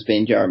form, has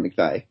been Jared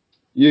McVeigh.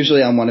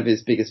 Usually I'm one of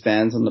his biggest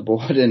fans on the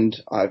board and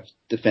I've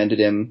defended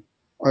him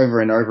over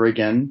and over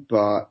again,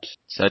 but...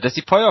 So does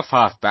he play off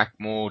half back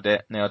more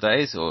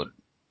nowadays or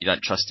you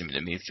don't trust him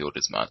in the midfield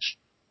as much?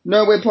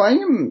 No, we're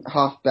playing him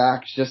half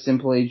back just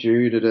simply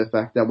due to the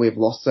fact that we've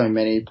lost so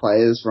many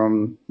players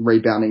from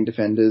rebounding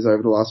defenders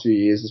over the last few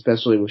years,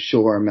 especially with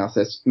Shaw and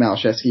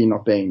Malashevsky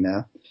not being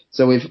there.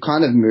 So we've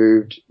kind of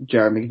moved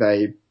Jared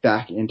McVeigh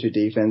back into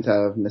defense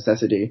out of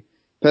necessity.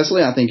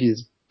 Personally, I think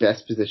his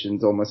best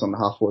position's almost on the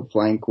half-forward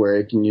flank where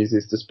he can use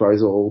his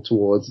disposal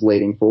towards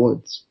leading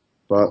forwards.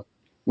 But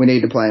we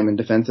need to play him in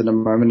defence at the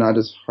moment. I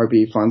just hope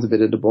he finds a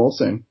bit of the ball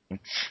soon.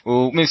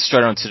 We'll move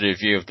straight on to the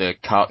review of the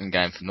Carlton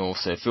game for North,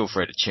 so feel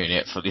free to tune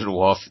out for a little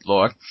while if you'd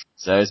like.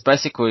 So it's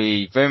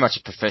basically very much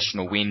a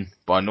professional win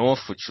by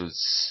North, which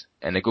was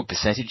and a good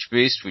percentage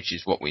boost, which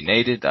is what we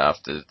needed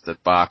after the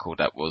debacle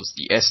that was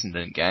the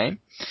Essendon game.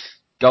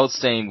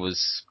 Goldstein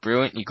was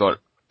brilliant. He got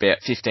about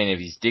 15 of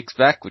his dicks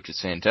back, which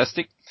was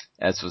fantastic,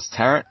 as was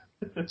Tarrant.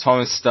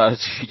 Thomas started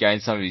to regain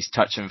some of his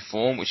touch and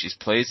form, which is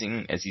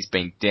pleasing, as he's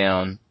been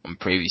down on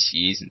previous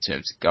years in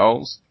terms of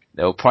goals.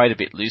 They were played a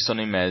bit loose on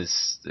him,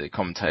 as the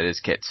commentators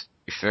kept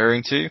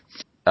referring to.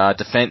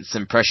 Defence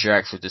and pressure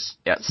acts were just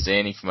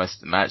outstanding for most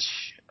of the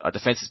match. Our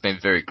defence has been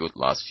very good the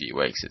last few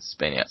weeks. It's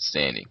been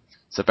outstanding.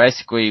 So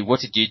basically, what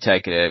did you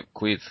take out,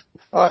 Quiv?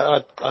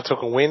 I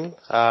took a win. It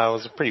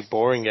was a pretty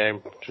boring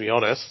game, to be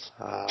honest.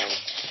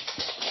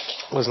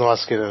 It was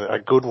nice to get a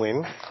good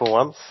win for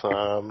once,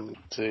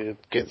 to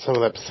get some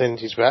of that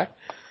percentage back.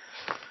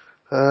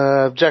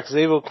 Jack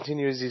Zeeble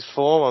continues his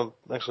form.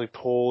 I'm actually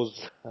paused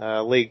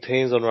league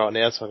teams on right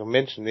now so I can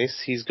mention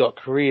this. He's got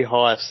career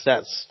high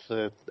stats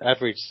for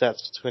average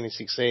stats for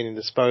 2016 in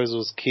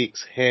disposals,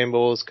 kicks,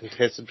 handballs,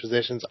 contested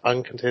possessions,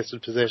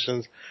 uncontested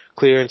possessions,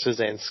 clearances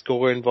and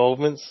score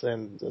involvements,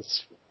 and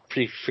it's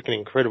pretty freaking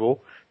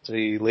incredible to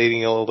be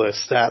leading all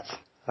those stats.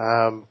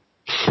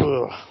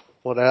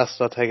 What else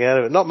did I take out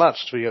of it? Not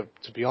much, to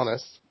be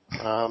honest.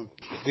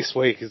 This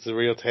week is the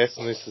real test,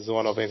 and this is the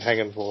one I've been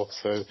hanging for.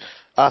 So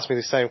ask me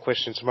the same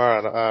question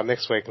tomorrow,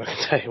 next week, and I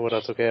can tell you what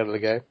I took out of the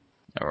game.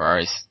 No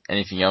worries.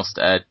 Anything else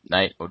to add,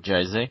 Nate or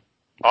Jay-Z?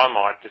 I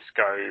might just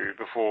go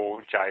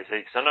before Jay-Z,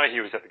 because I know he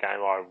was at the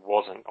game. I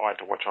wasn't. I had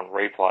to watch on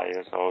replay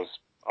as I was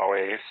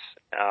OS.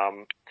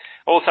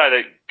 Also,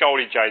 that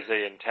Goldie, Jay-Z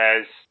and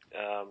Taz,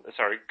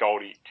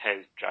 Goldie,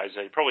 Taz,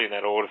 Jay-Z, probably in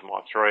that order for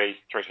my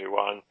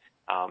 3-2-1.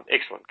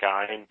 Excellent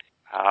game.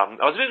 I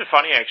was a bit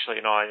funny actually,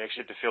 and I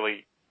actually had to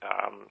Philly,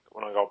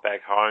 when I got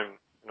back home,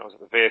 and I was at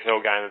the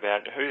VFL game,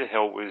 about who the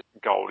hell was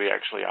Goldie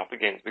actually up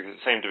against, because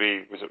it seemed to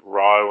be, was it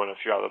Rowe and a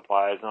few other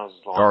players, and I was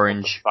like,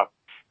 Orange.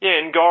 Yeah,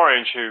 and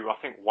Gorringe, who I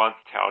think once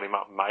towed him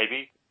up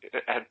maybe,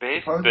 at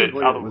best, but other,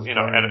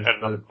 at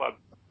another club.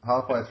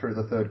 Halfway through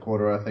the third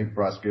quarter, I think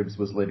Bryce Gibbs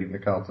was leading the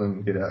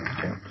Carlton hit out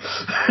count.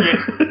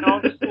 Yeah, no,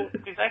 I just thought,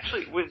 because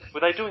actually,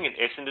 were they doing an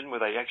Essendon where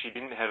they actually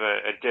didn't have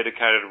a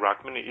dedicated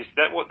ruckman? Is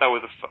that what they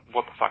were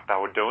what the fuck they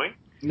were doing?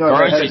 No,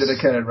 they had a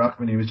dedicated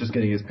ruckman. He was just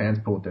getting his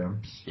pants pulled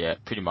down. Yeah,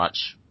 pretty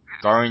much.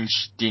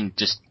 Gorringe didn't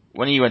just,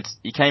 when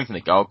he came from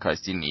the Gold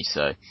Coast, didn't he?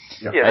 So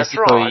yeah, that's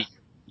right.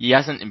 He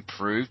hasn't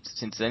improved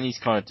since then. He's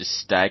kind of just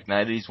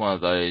stagnated. He's one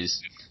of those,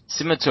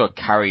 similar to a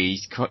Curry.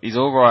 He's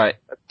all right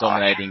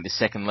dominating the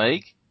second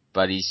league,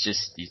 but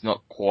he's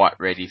not quite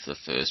ready for the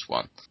first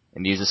one,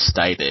 and he's just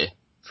stay there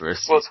for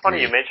us. Well, it's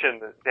funny you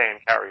mentioned that Dan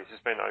Curry's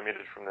just been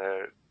omitted from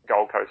the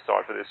Gold Coast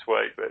side for this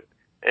week, but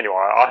anyway,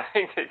 I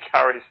think that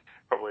Curry's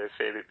probably a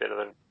fair bit better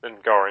than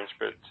Gorringe,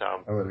 but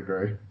I would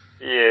agree.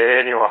 Yeah,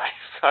 anyway,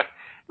 so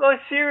no,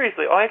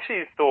 seriously, I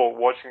actually thought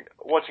watching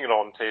it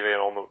on TV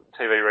and on the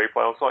TV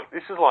replay, I was like,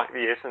 this is like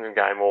the Essendon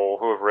game or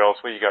whoever else,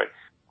 where you go,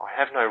 I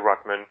have no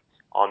ruckman.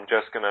 I'm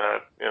just gonna,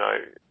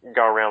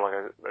 go around like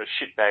a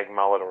shitbag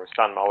mullet or a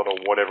sun mullet or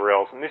whatever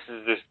else. And this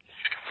is just,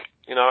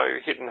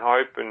 hit and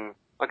hope and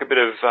like a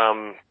bit of,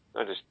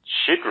 just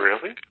shit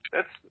really.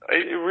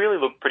 It really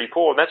looked pretty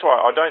poor. And that's why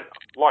I don't,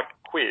 like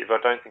Quiv,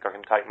 I don't think I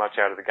can take much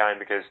out of the game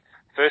because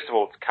first of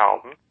all, it's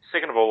Carlton.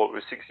 Second of all, it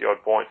was 60 odd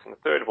points. And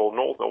the third of all,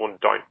 North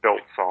Melbourne don't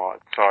belt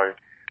side. So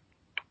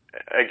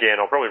again,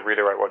 I'll probably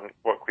reiterate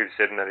what Quiv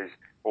said, and that is,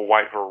 we'll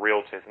wait for a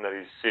real test, and that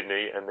is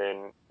Sydney, and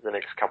then the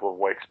next couple of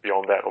weeks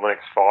beyond that, or the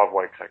next 5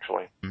 weeks,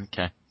 actually.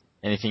 Okay.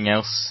 Anything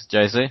else,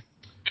 Jay-Z?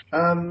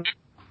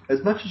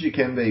 As much as you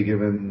can be,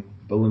 given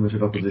the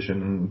limited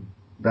opposition, and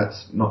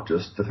that's not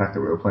just the fact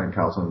that we were playing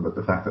Carlton, but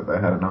the fact that they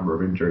had a number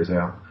of injuries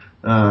out,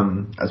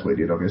 as we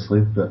did,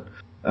 obviously. But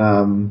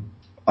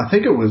I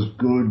think it was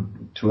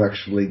good to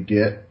actually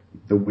get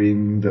the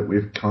win that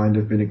we've kind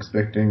of been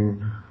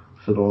expecting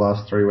for the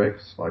last 3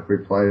 weeks. Like, we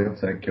played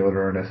St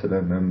Kilda and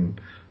Essendon,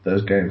 and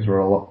those games were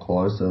a lot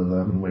closer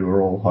than we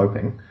were all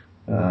hoping.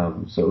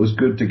 So it was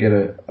good to get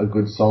a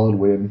good solid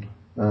win.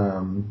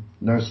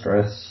 No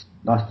stress,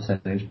 nice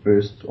percentage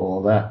boost, all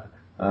of that.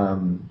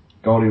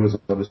 Goldie was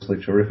obviously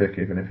terrific,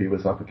 even if he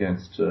was up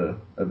against a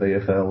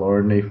VFL or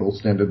a NEFL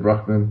standard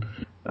ruckman.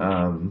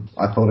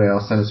 I thought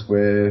our centre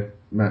square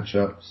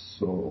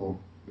matchups or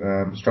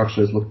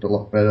structures looked a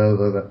lot better,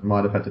 though that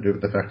might have had to do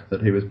with the fact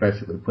that he was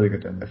basically putting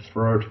it down their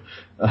throat.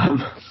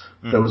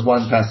 There was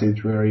one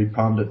passage where he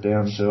palmed it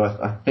down to,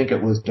 I think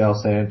it was Del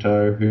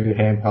Santo, who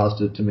hand passed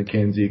it to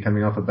Mackenzie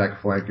coming off a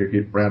back flank who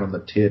hit Brown on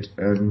the tit,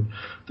 and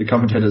the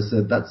commentator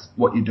said that's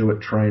what you do at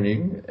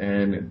training,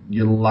 and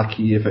you're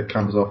lucky if it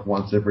comes off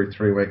once every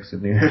 3 weeks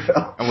in the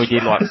NFL. And we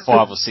did like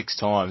 5 or 6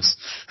 times.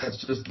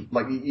 That's just,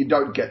 like, you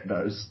don't get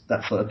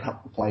that sort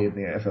of play in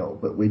the AFL,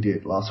 but we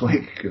did last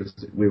week, because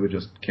we were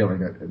just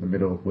killing it in the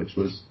middle, which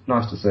was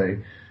nice to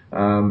see.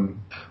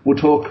 We'll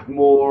talk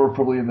more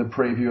probably in the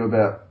preview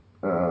about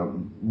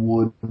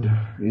Wood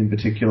in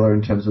particular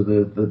in terms of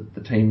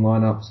the team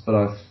lineups, but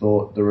I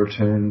thought the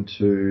return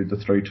to the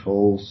 3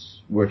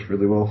 talls worked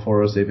really well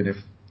for us, even if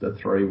the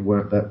three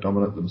weren't that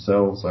dominant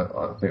themselves. I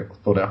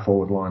thought our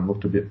forward line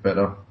looked a bit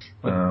better,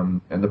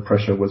 and the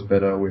pressure was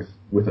better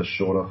with a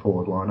shorter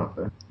forward line up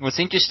there. Well, it's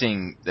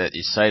interesting that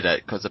you say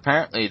that, because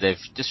apparently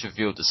they've just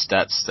revealed the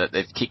stats that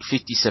they've kicked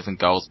 57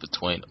 goals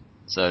between them.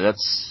 So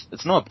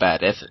it's not a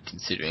bad effort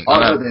considering. Oh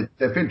no,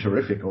 they've been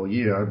terrific all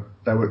year.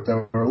 They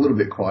were a little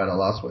bit quieter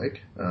last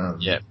week.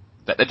 Yeah,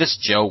 but they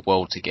just gel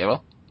well together.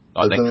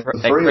 Like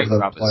the three of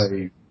them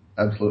play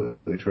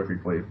absolutely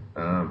terrifically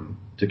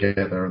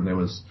together, and there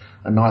was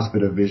a nice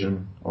bit of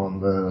vision on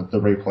the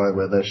replay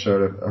where they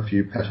showed a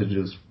few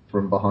passages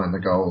from behind the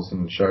goals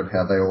and showed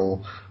how they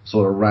all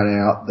sort of ran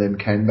out, then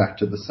came back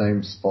to the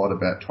same spot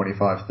about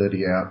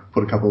 25-30 out,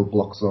 put a couple of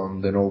blocks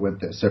on, then all went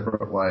their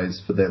separate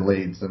ways for their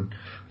leads. And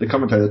the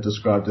commentator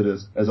described it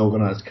as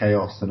organised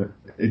chaos, and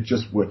it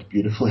just worked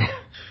beautifully.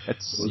 It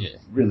was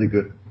really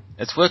good.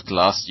 It's worked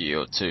last year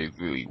or two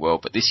really well,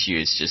 but this year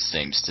it just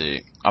seems to...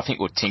 I think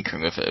we're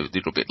tinkering with it a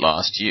little bit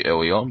last year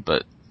early on,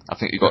 but I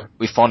think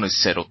we finally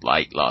settled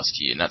late last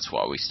year, and that's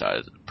why we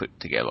started to put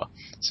together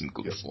some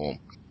good form.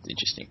 It's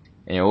interesting.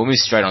 Anyway, we'll move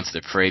straight on to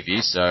the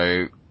preview,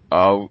 so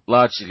I'll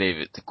largely leave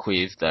it to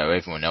Quiv, though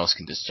everyone else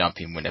can just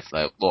jump in whenever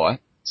they like.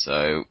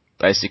 So,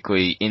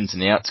 basically, ins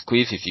and outs,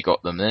 Quiv, if you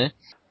got them there.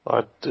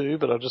 I do,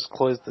 but I just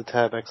closed the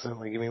tab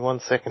accidentally. Give me 1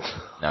 second.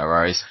 No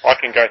worries. I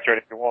can go through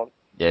it if you want.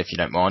 Yeah, if you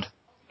don't mind.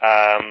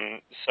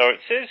 So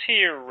it says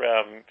here,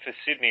 for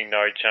Sydney,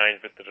 no change,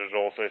 but that it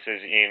also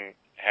says in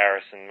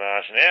Harrison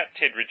Marsh and out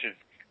Ted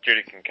Richards due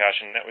to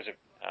concussion. That was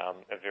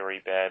a very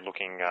bad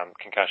looking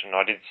concussion.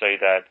 I did see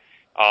that.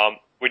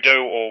 We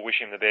do all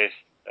wish him the best.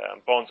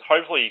 Bonz,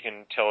 hopefully you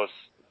can tell us,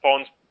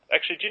 Bonz,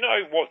 actually, do you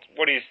know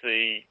what is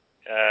the,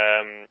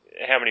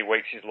 how many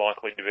weeks he's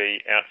likely to be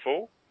out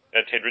for,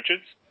 Ted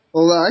Richards?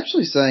 Well, they're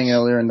actually saying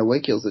earlier in the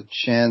week he has a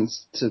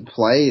chance to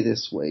play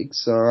this week,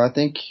 so I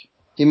think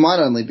he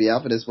might only be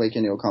out for this week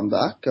and he'll come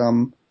back.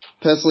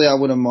 Personally, I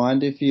wouldn't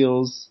mind if he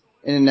was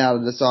in and out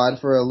of the side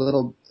for a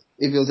little,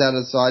 if he was out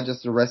of the side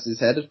just to rest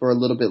his head for a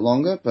little bit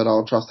longer, but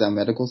I'll trust our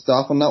medical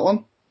staff on that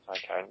one.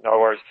 Okay, no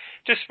worries.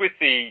 Just with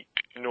the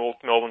North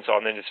Melbourne side,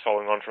 and then just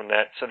following on from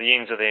that, so the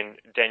ins are then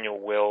Daniel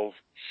Wells,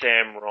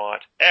 Sam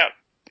Wright, out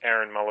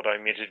Aaron Mullett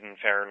omitted and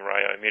Farron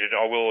Ray omitted.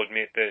 I will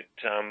admit that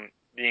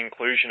the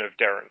inclusion of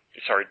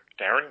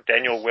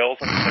Daniel Wells,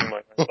 I'm saying my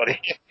own bloody...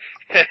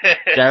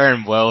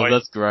 Darren Wells,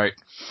 that's great.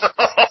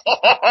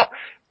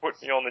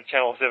 Put me on the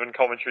Channel 7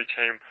 commentary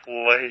team,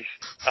 please.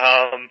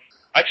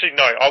 Actually,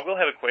 no, I will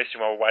have a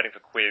question while we're waiting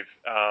for Quiv.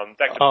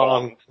 Back to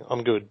Bonz.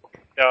 I'm good.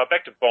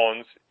 Back to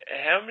Bonz.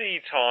 How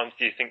many times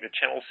do you think the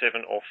Channel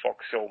 7 or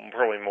Foxtel,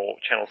 probably more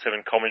Channel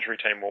 7 commentary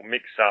team will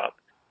mix up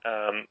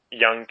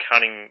young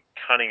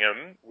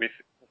Cunningham with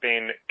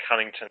Ben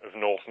Cunnington of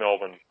North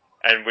Melbourne?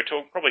 And we're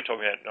probably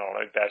talking about, I don't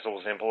know,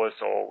 Basil Zempilas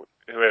or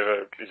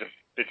whoever is a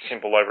bit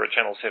simple over at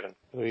Channel 7.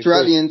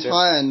 Throughout the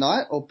entire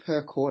night or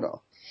per quarter?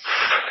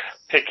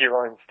 Pick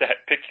your own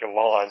stat, pick your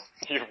line.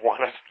 You've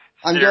won it.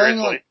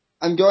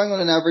 I'm going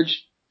on an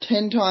average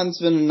 10 times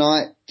for the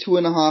night,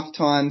 2.5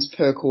 times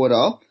per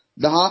quarter.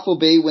 The half will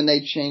be when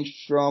they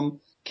change from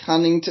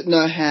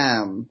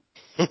Ham.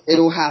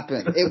 It'll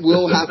happen. It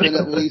will happen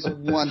at least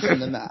once in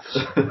the match.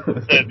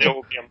 There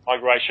will be a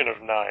migration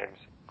of names.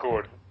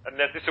 Good. And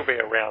this will be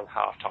around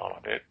half time, I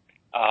bet.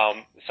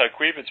 So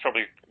Quiv, it's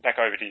probably back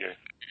over to you.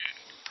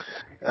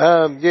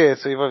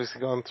 So you've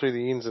obviously gone through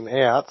the ins and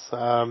outs.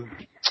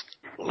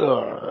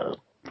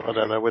 I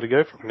don't know where to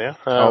go from now.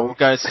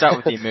 We'll start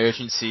with the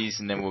emergencies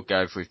and then we'll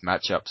go with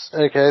matchups.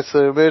 Okay,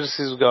 so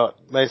emergencies we've got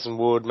Mason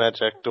Wood, Matt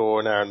Jackdaw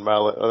and Aaron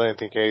Mullett. I don't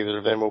think either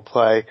of them will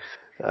play.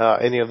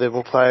 Any of them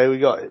will play. We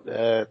got,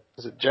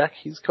 is it Jack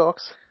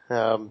Hiscox?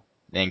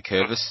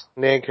 Nankervis.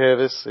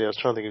 Yeah, I was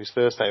trying to think of his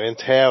first name. And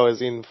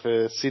Towers in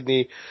for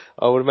Sydney.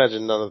 I would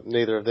imagine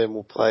neither of them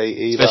will play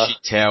either. Especially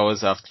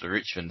Towers after the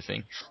Richmond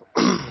thing.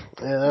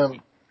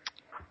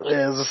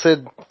 As I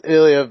said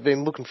earlier, I've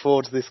been looking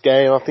forward to this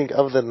game. I think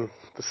other than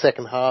the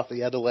second half of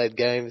the Adelaide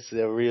game, this is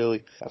our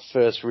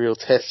first real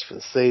test for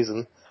the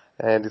season.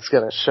 And it's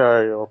going to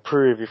show or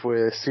prove if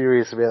we're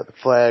serious about the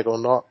flag or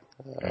not.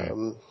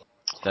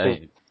 So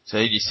who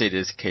do you see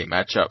as key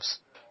matchups?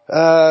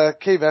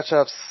 Key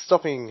matchups,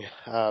 stopping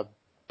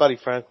Buddy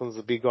Franklin's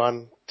a big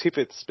one.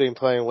 Tippett's been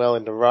playing well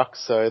in the ruck,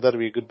 so that'll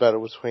be a good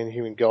battle between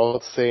him and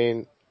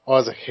Goldstein.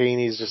 Isaac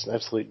Heaney's just an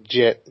absolute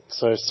jet,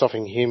 so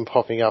stopping him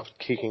popping up and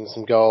kicking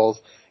some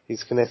goals.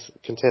 His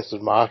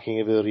contested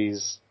marking ability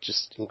is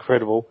just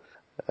incredible.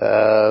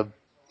 For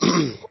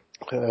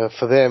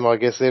them, I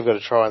guess they've got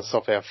to try and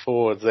stop our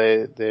forwards.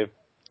 They're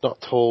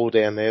not tall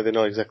down there. They're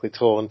not exactly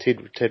tall, and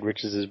Ted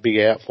Richards is big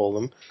out for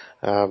them.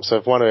 So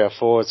if one of our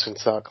forwards can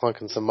start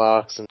clunking some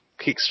marks and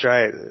kick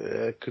straight,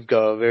 it could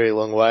go a very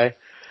long way.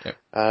 Yep.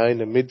 In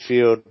the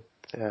midfield,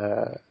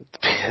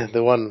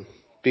 the one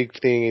big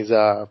thing is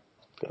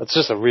it's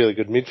just a really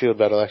good midfield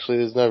battle, actually.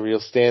 There's no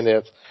real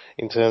standouts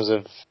in terms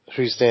of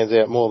who stands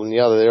out more than the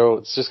other.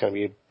 It's just going to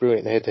be a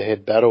brilliant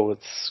head-to-head battle.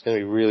 It's going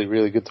to be really,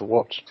 really good to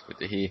watch. Good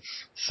to hear.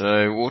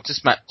 So we'll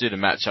just do the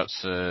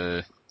matchups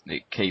for the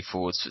key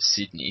forwards for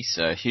Sydney.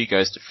 So who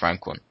goes to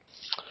Franklin?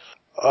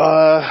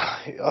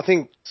 I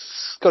think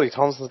Scotty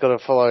Thompson's got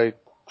to follow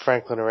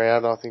Franklin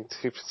around. I think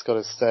Tippett's got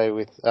to stay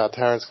with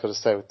Tarrant's got to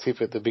stay with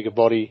Tippett, the bigger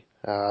body.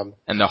 And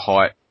the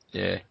height,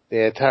 yeah.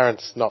 Yeah,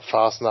 Tarrant's not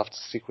fast enough to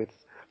stick with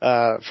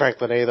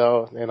Franklin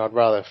either, and I'd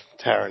rather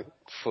Tarrant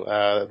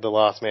the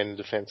last man in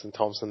defence than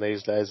Thompson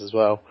these days as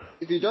well.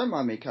 If you don't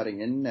mind me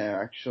cutting in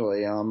there,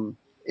 actually,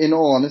 in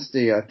all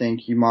honesty, I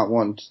think you might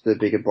want the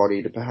bigger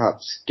body to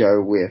perhaps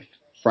go with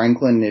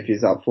Franklin if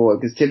he's up forward,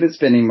 because Tippett's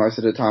spending most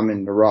of the time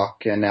in the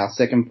ruck, and our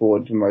second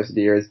forward for most of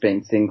the year has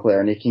been Sinclair,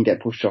 and he can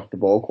get pushed off the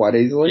ball quite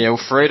easily. Yeah,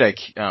 well, Fredo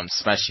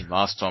smashed him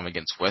last time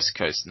against West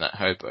Coast in that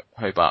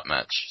Hobart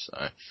match,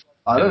 so...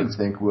 I don't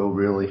think we'll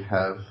really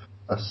have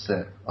a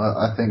set.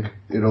 I think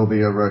it'll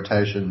be a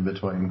rotation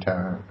between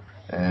Tarrant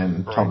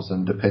and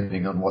Thompson,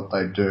 depending on what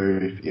they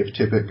do. If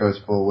Tippett goes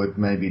forward,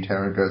 maybe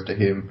Tarrant goes to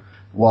him.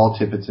 While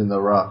Tippett's in the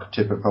ruck,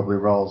 Tippett probably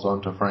rolls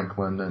onto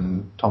Franklin,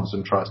 and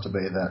Thompson tries to be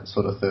that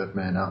sort of third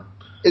man up.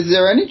 Is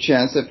there any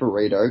chance that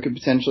Ferrito could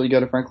potentially go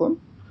to Franklin?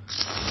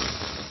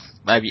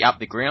 Maybe up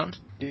the ground?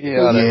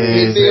 Yeah,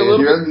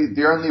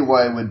 the only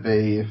way would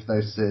be if they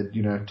said,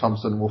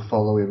 Thompson will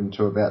follow him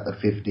to about the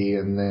 50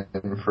 and then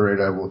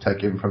Ferrito will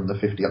take him from the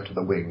 50 up to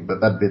the wing, but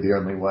that'd be the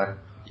only way.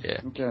 Yeah.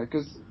 Okay,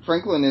 because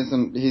Franklin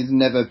he's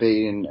never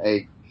been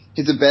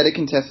he's a better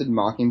contested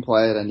marking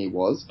player than he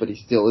was, but he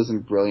still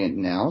isn't brilliant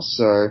now,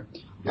 so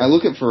I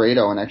look at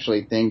Ferrito and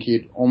actually think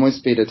he'd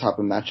almost be the type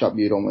of matchup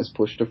you'd almost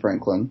push to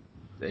Franklin.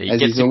 He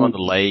gets him on the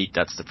lead,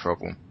 that's the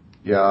problem.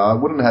 Yeah, I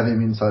wouldn't have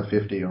him inside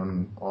 50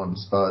 on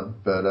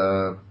Spud, but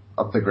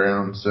up the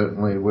ground,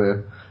 certainly,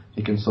 where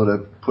he can sort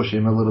of push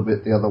him a little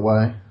bit the other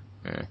way.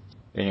 Yeah.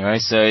 Anyway,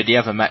 so the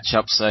other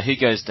matchup, so who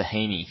goes to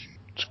Heaney?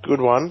 It's a good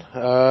one.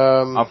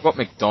 I've got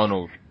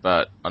McDonald,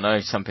 but I know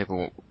some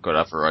people got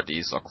other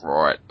ideas like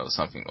Wright or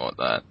something like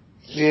that.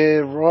 Yeah,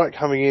 Wright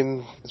coming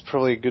in is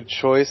probably a good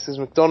choice. Is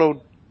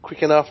McDonald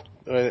quick enough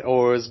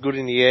or as good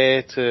in the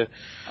air to...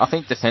 I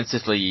think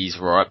defensively he's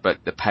right, but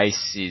the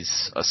pace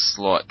is a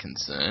slight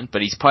concern.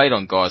 But he's played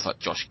on guys like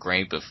Josh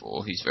Green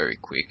before, who's very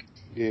quick.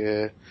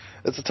 Yeah,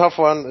 it's a tough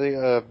one.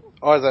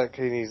 Isaac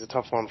Heaney's a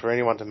tough one for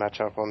anyone to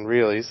match up on,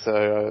 really,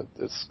 so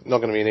it's not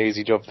going to be an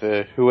easy job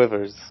for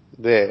whoever's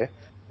there.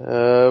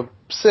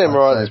 Sam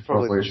Wright's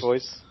probably the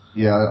choice.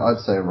 Yeah,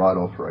 I'd say Wright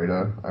or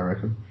Ferrito, I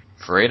reckon.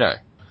 Ferrito.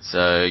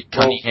 So,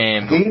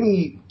 Cunningham...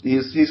 Heaney,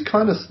 he's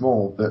kind of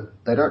small, but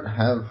they don't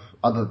have,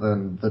 other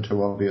than the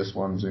two obvious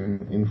ones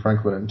in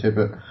Franklin and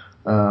Tippett,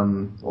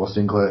 or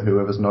Sinclair,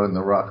 whoever's not in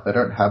the ruck, they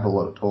don't have a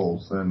lot of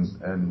tools,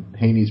 and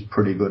Heaney's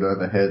pretty good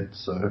overhead,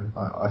 so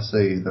I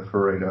see the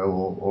Ferrito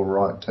or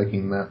Wright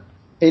taking that.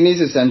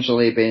 Heaney's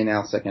essentially been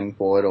our second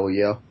forward all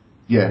year.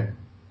 Yeah.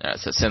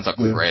 So it sounds like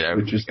Ferrito.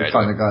 Which is the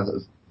kind of guy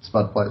that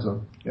Spud plays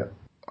on, yeah.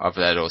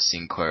 Either that or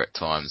Sinclair at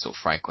times, or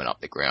Franklin up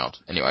the ground.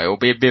 Anyway, it'll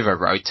be a bit of a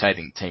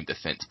rotating team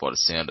defence by the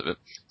sound of it.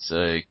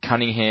 So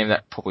Cunningham,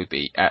 that'd probably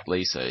be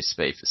Atley, so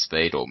speed for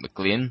speed, or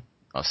McGlynn.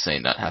 I've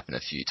seen that happen a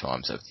few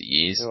times over the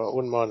years. I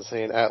wouldn't mind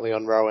seeing Atley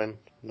on Rowan.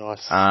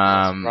 Nice.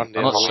 I'm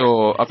not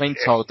sure. I've been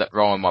told that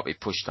Rowan might be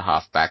pushed to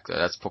half back, though.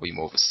 That's probably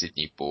more of a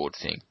Sydney board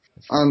thing.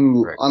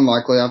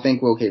 Unlikely. I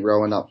think we'll keep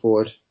Rowan up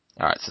forward.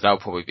 Alright, so that'll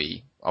probably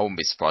be... I wouldn't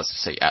be surprised to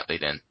see Atley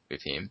then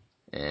with him.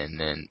 And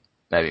then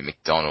maybe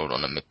McDonald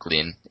on a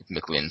McGlynn, if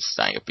McGlynn's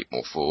staying a bit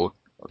more forward.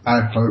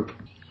 I hope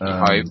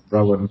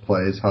Rowan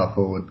plays half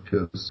forward,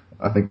 because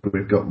I think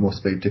we've got more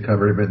speed to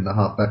cover him in the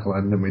half back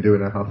line than we do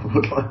in our half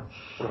forward line.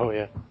 Oh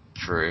yeah.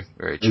 True,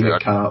 very true. We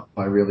get cut up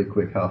by really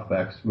quick half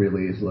backs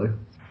really easily.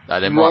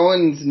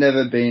 Rowan's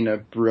never been a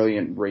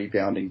brilliant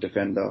rebounding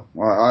defender.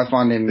 I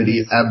find him... But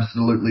he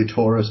absolutely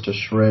tore us to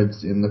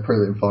shreds in the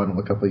prelim final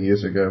a couple of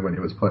years ago when he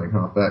was playing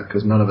half back,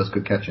 because none of us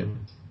could catch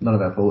him. None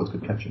of our forwards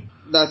could catch him.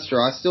 That's true.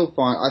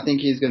 I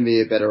think he's going to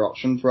be a better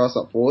option for us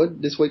up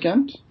forward this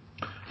weekend.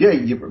 Yeah,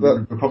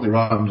 you're probably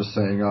right. I'm just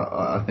saying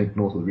I think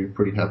North will be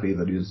pretty happy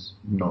that he's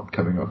not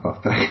coming off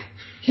half back.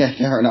 Yeah,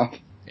 fair enough.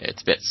 Yeah,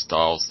 it's about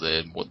styles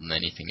there more than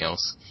anything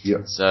else.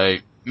 Yep. So,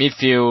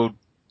 midfield,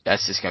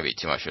 that's just going to be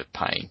too much of a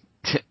pain.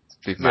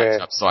 With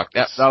matchups like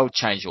that, they'll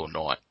change all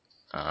night.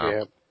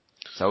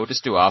 So we'll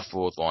just do our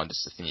forward line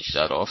just to finish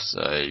that off.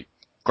 So,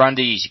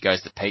 Grundy usually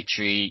goes to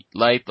Petrie.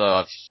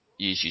 Laidler, I've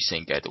usually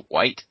seen go to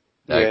Waite.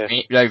 Though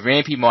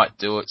Rampy might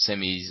do it.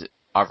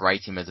 I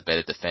rate him as a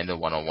better defender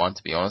one-on-one,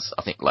 to be honest.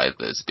 I think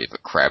Laidler's a bit of a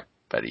crab,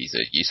 but he's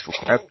a useful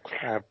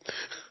crab.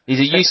 He's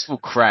a useful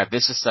crab,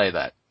 let's just say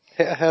that.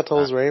 How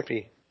tall is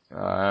Rampy?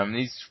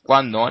 He's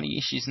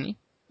 190-ish, isn't he?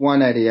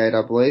 188,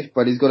 I believe,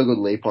 but he's got a good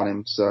leap on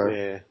him, so...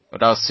 Yeah. Well,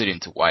 they'll suit him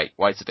to Waite.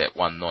 Waite's about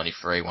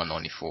 193,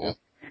 194.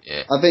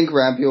 Yeah. I think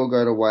Rampy will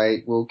go to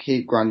Waite. We'll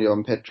keep Grundy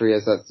on Petrie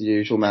as that's the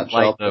usual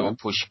matchup. Laidler will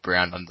push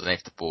Brown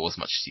underneath the ball as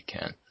much as he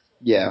can.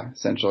 Yeah,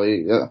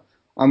 essentially.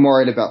 I'm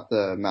worried about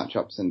the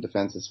matchups in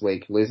defence this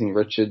week, losing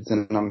Richards,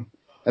 and I'm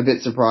a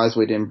bit surprised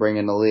we didn't bring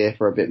in Alir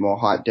for a bit more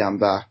height down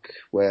back.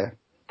 We're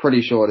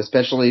pretty short,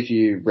 especially if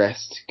you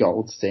rest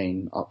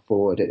Goldstein up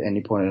forward at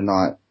any point of the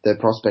night. The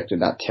prospect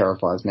of that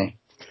terrifies me.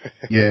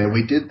 Yeah,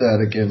 we did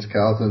that against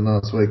Carlton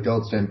last week.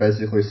 Goldstein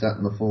basically sat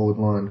in the forward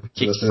line for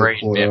the third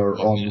quarter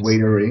on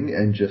Wiedering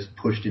and just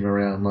pushed him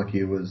around like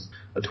he was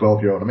a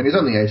 12-year-old. I mean, he's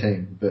only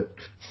 18, but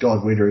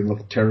God, Wiedering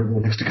looked terrible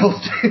next to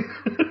Goldstein.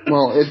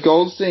 Well, if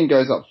Goldstein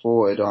goes up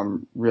forward,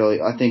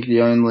 I think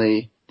the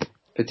only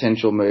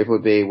potential move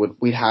would be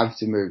we'd have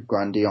to move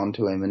Grundy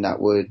onto him, and that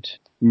would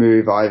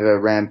move either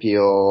Rampy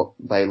or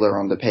Layla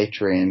onto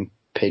Petrie, and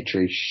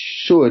Petrie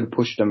should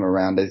push them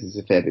around as he's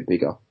a fair bit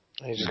bigger.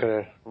 You just got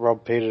to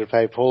rob Peter to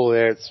pay Paul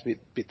there. It's a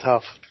bit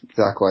tough.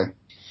 Exactly.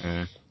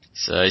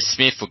 So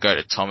Smith will go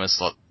to Thomas.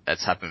 Like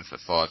that's happened for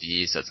 5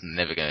 years. That's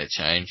never going to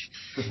change.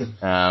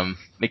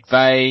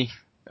 McVeigh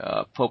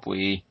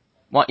probably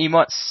he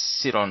might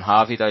sit on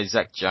Harvey though.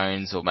 Zach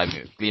Jones or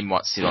maybe Glynn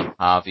might sit on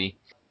Harvey.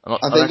 I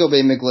think it'll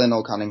be McGlynn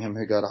or Cunningham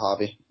who go to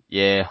Harvey.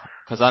 Yeah,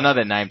 because I know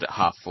they're named at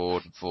half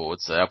forward and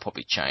forward, so they'll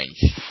probably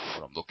change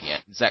what I'm looking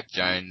at. Zach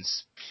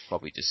Jones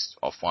probably just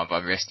off one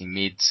by resting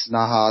mids.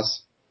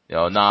 Nahas.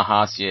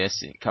 Nahas,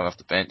 yes, come off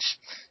the bench.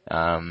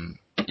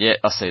 Yeah,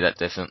 I see that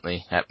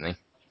definitely happening.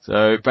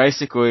 So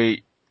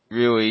basically,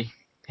 really,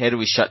 how do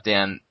we shut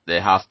down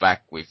their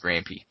halfback with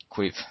Rampy?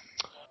 Quiv.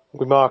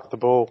 We mark the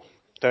ball.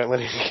 Don't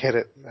let him get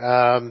it.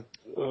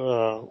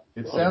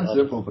 It sounds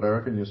simple, but I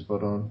reckon you're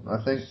spot on.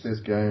 I think this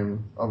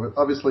game,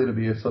 obviously to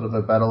be a sort of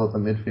a battle of the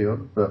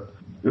midfield, but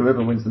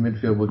whoever wins the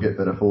midfield will get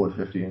better forward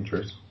 50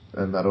 entries,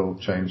 and that'll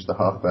change the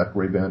halfback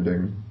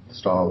rebounding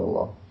style a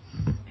lot.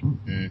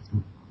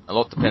 A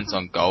lot depends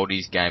on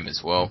Goldie's game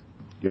as well.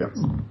 Yeah.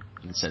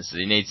 In the sense that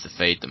he needs to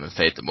feed them and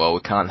feed them well.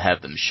 We can't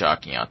have them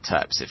sharking our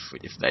taps. If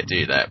they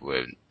do that,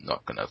 we're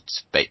not going to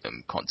beat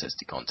them contest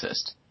to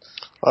contest.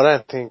 I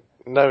don't think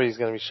nobody's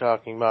going to be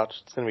sharking much.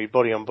 It's going to be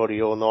body on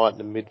body all night in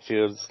the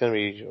midfield. It's going to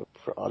be,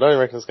 I don't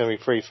reckon it's going to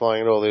be free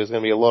flowing at all. There's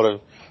going to be a lot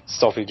of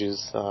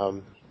stoppages,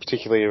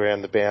 particularly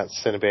around the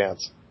centre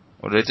bounce.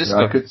 Well,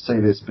 I could see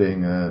this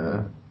being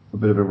a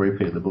bit of a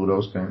repeat of the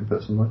Bulldogs game,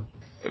 personally.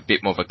 A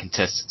bit more of a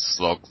contested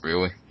slog,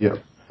 really. Yeah,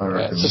 I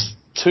reckon. It's just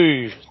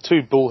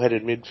two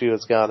bullheaded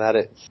midfielders going at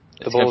it.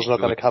 The ball's not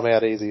going to come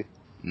out easy.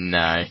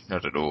 No,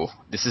 not at all.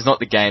 This is not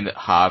the game that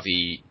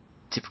Harvey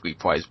typically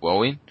plays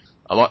well in.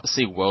 I like to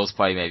see Wells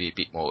play maybe a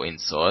bit more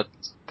inside,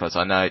 because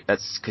I know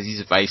that's because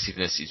his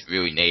evasiveness is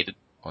really needed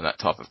on that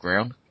type of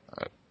ground.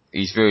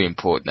 He's very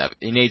important.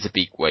 He needs a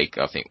big week,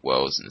 I think,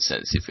 Wells, in the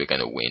sense if we're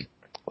going to win.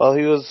 Well,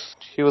 he was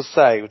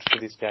saved for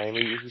this game.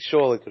 He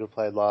surely could have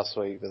played last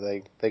week, but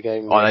they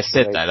gave him. Oh, they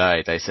said that,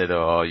 eh? They said,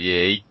 oh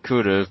yeah, he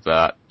could have,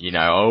 but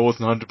I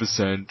wasn't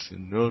 100%.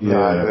 No,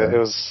 it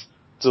was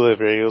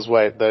delivery. He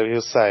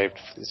was saved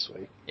for this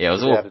week. Yeah, it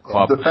was all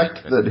quite. The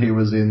fact that he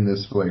was in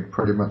this week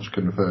pretty much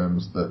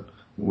confirms that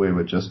we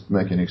were just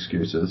making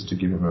excuses to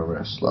give him a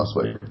rest last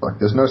week. Like,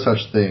 there's no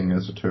such thing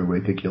as a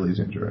 2-week Achilles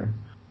injury.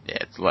 Yeah,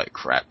 it's like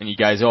crap. And he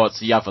goes, oh, it's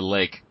the other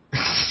leg.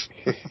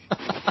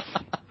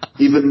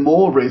 Even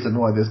more reason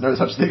why there's no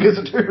such thing as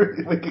a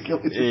 2-week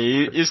Achilles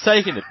injury. Yeah, he was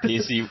taking the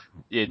piss.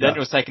 Daniel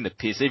was taking the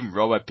piss. Even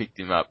Robbo picked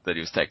him up that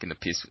he was taking the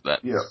piss with that.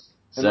 Yeah.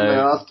 And then they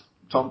asked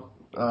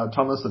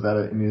Thomas about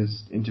it in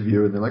his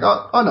interview, and they're like,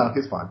 oh no,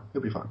 he's fine.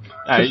 He'll be fine.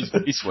 No,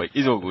 he's sweet.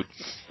 He's all good.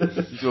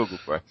 He's all good,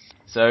 bro.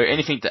 So,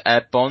 anything to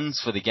add,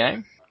 Bonz, for the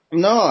game?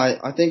 No,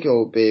 I think it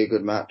will be a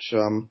good match.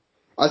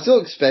 I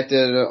still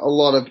expected a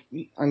lot of...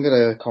 I'm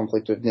going to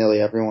conflict with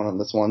nearly everyone on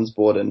the Swans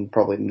board and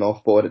probably the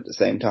North board at the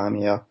same time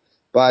here.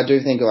 But I do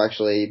think it'll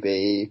actually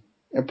be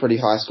a pretty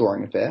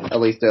high-scoring affair, at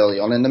least early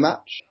on in the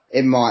match.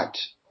 It might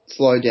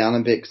slow down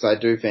a bit because I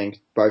do think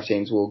both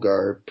teams will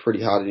go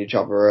pretty hard at each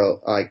other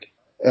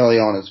early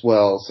on as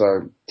well.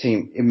 So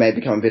it may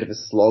become a bit of a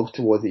slog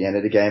towards the end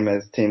of the game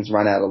as teams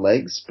run out of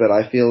legs. But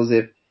I feel as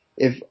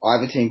if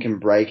either team can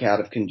break out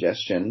of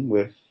congestion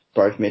with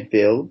both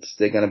midfields,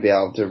 they're going to be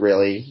able to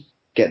really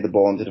get the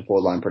ball into the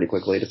forward line pretty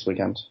quickly this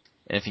weekend.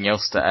 Anything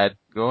else to add,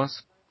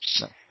 guys?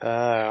 No.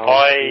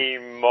 I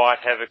might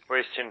have a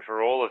question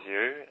for all of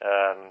you,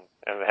 and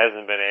it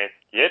hasn't been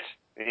answered yet.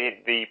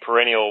 The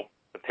perennial,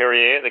 the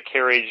Perrier, the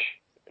Kerridge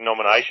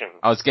nomination.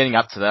 I was getting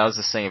up to that. I was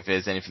just seeing if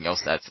there's anything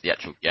else to add for the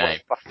actual game.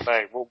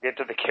 No, we'll get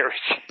to the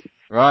Kerridge.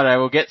 Righto,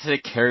 we'll get to the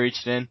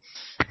Kerridge then.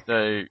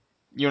 So,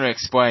 you want to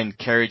explain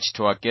Kerridge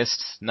to our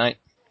guest, Nate?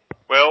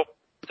 Well,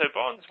 so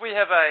Bonz, we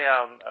have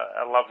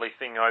a lovely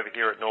thing over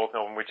here at North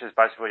Melbourne, which is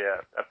basically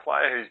a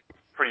player who's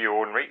pretty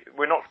ordinary.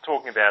 We're not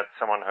talking about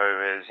someone who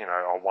is,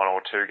 a 1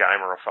 or 2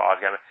 gamer or a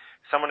 5 gamer.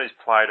 Someone who's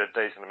played a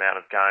decent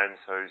amount of games,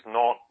 who's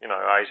not,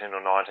 18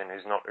 or 19,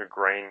 who's not a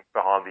green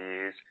behind the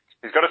ears.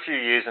 He's got a few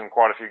years and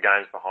quite a few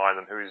games behind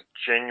them, who is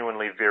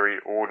genuinely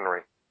very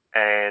ordinary.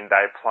 And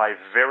they play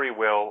very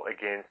well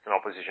against an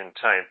opposition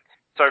team.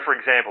 So, for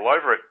example,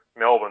 over at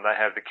Melbourne, they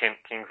have the Kent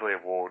Kingsley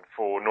Award.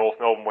 For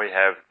North Melbourne, we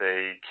have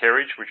the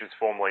Kerridge, which is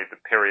formerly the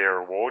Perrier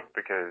Award,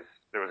 because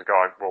there was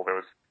there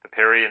was the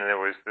Perry, and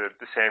there was the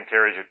Sam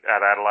Kerridge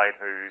at Adelaide,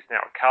 who's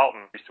now at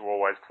Carlton, used to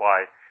always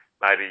play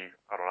maybe,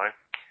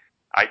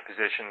 8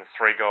 possessions,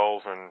 3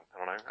 goals, and,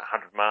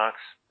 100 marks,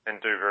 and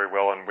do very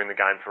well and win the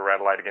game for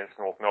Adelaide against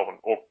North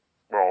Melbourne.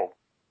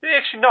 He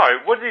Actually,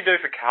 no. What did he do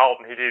for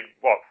Carlton? He did,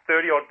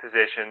 30-odd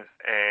possessions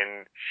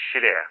and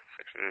shit-outs,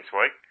 actually, this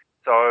week.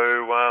 So,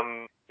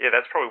 yeah,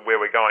 that's probably where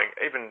we're going.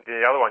 Even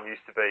the other one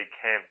used to be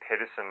Cam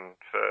Pedersen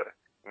for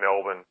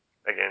Melbourne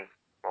against,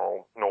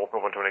 North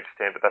Melbourne to an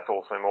extent, but that's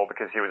also more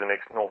because he was an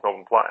ex-North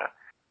Melbourne player.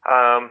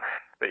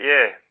 But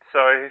yeah, so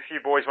if you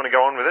boys want to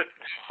go on with it.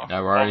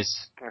 No worries.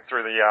 I'm looking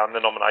through the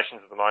nominations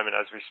at the moment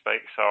as we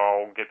speak, so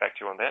I'll get back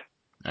to you on that.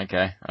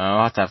 Okay,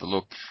 I'll have to have a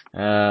look.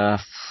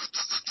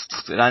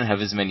 They don't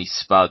have as many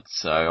spuds,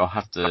 so I'll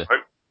have to...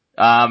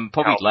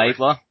 probably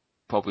Laidler.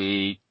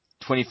 Probably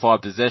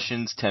 25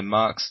 possessions, 10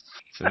 marks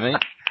for me.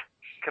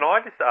 Can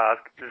I just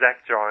ask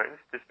Zach Jones,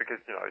 just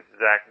because,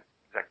 Zach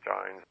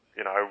Jones,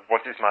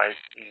 what's his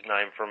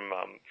name from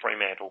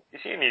Fremantle? Is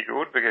he any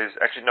good? Because,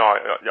 actually, no,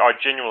 I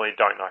genuinely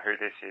don't know who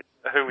this is.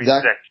 Who is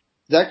Zach?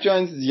 Zach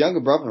Jones is the younger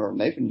brother of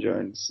Nathan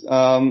Jones.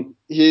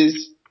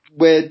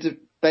 We're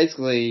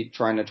basically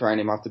trying to train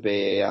him up to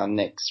be our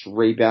next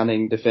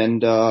rebounding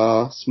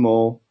defender,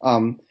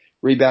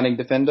 rebounding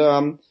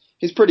defender.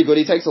 He's pretty good.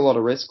 He takes a lot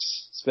of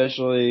risks,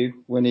 especially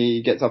when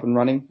he gets up and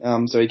running.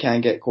 So he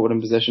can get caught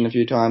in possession a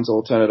few times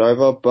or turn it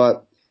over,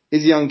 but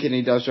he's a young kid and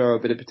he does show a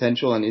bit of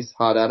potential and he's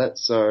hard at it.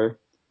 So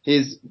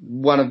he's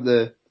one of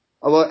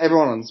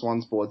everyone on the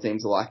Swans board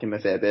seems to like him a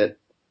fair bit.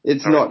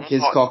 It's not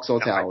his Cox or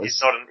Towers.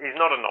 He's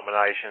not a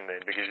nomination then,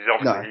 because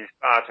he's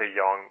far too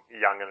young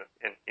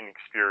and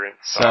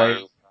inexperienced.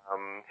 So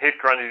hit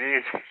Grundy it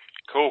is.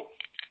 Cool.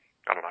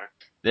 I don't know.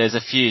 There's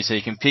a few, so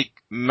you can pick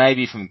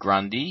maybe from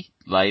Grundy,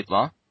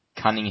 Laidler,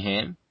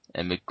 Cunningham,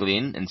 and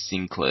McGlynn and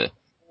Sinclair.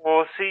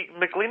 Well, see,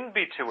 McGlynn would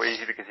be too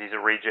easy because he's a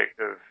reject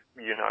of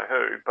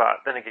you-know-who,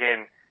 but then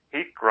again,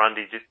 Heath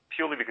Grundy, just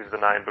purely because of the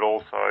name, but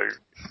also,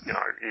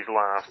 his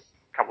last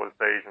couple of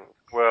seasons.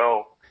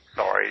 Well,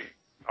 sorry,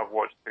 I've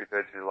watched 2/3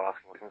 of his last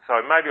season,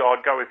 so maybe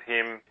I'd go with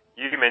him.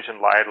 You mentioned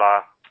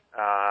Laidler.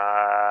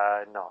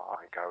 No,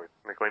 I go with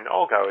McGlynn.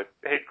 I'll go with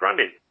Heath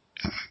Grundy.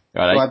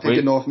 Right, do I pick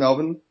a North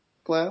Melbourne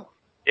player?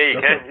 Yeah,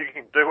 you can. You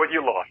can do what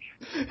you like.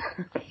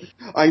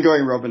 I'm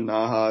going Robin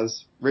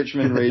Nahas,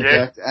 Richmond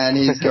reject, and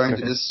he's going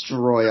to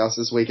destroy us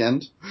this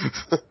weekend.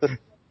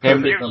 How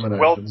many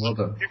goals?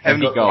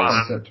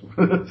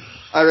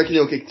 I reckon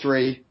he'll kick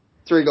 3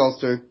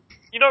 goals too.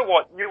 You know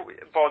what,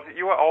 Bonz,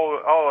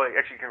 I'll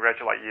actually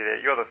congratulate you there.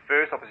 You're the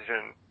first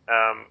opposition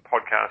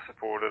podcast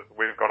supporter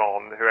we've got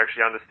on who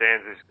actually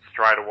understands this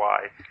straight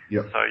away.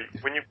 Yep. So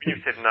when you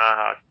said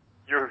Nahas,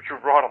 you're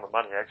right on the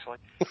money, actually.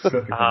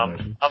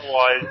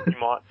 Otherwise, you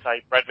might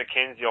say Brad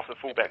McKenzie off the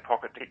fullback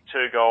pocket, pick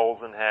 2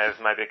 goals and have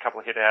maybe a couple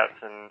of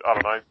hit-outs and, I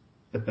don't know,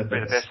 be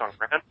the best on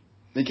ground.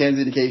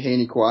 McKenzie to keep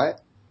Heaney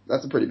quiet.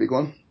 That's a pretty big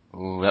one.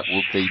 Oh, that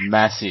would be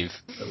massive.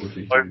 That would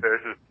be Low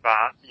versus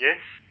Bart, yes.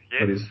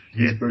 But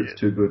his boot's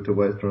too good to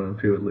waste on a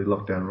purely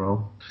lockdown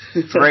role.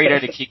 Frito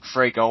to kick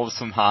 3 goals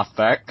from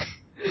halfback.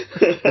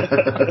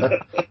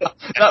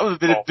 That would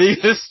be the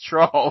biggest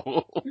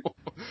troll.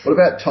 What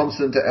about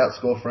Thompson to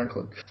outscore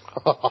Franklin?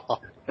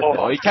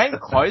 Oh, he came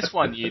close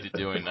one year to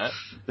doing that.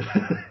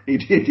 He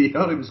did. He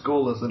held him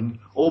scoreless and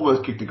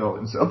almost kicked a goal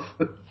himself.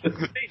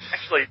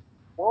 Actually,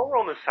 while we're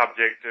on the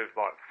subject of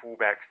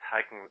fullbacks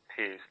taking the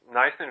piss,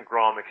 Nathan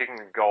Grimer kicking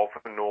the goal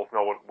for North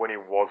Melbourne when he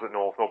was at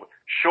North Melbourne,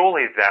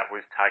 surely that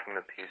was taking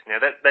the piss. Now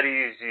that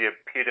is the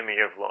epitome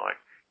of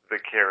the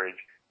carriage.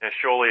 Now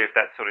surely if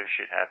that sort of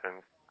shit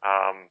happens,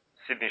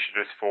 Sydney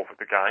should just forfeit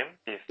the game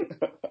if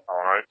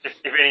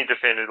if any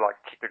defender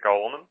kicked a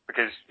goal on them,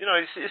 because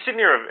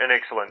Sydney are an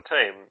excellent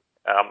team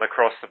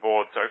across the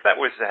board. So if that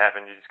was to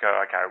happen, you just go,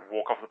 okay,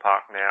 walk off the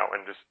park now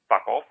and just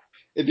fuck off.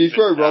 If you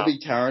throw Robbie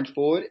Tarrant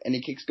forward and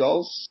he kicks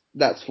goals,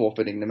 that's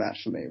forfeiting the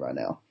match for me right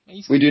now.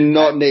 We do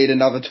not need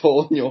another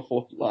tall in your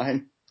forward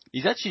line.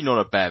 He's actually not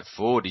a bad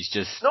forward. He's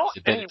just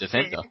a better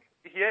defender.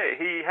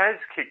 He has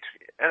kicked,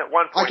 and at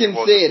one point I can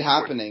see it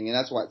happening, and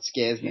that's why it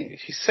scares me.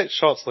 His set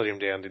shots let him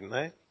down, didn't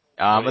they?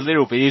 A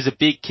little bit. He's a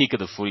big kick of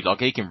the footy.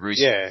 He can roost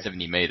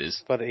 70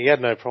 metres. But he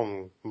had no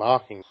problem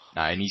marking.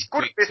 No, and he's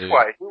quick quick this too.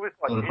 way. He was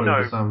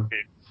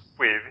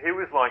he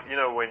was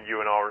when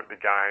you and I were at the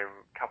game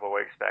a couple of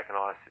weeks back, and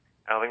I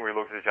think we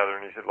looked at each other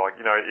and he said,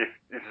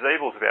 if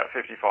Zeebel's about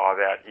 55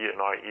 out,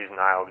 he's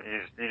nailed.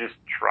 You just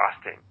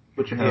trust him.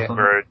 Put your house on.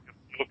 Whereas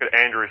you look at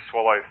Andrew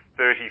Swallow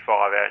 35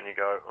 out and you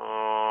go,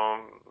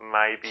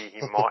 maybe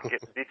he might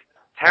get this.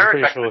 I'm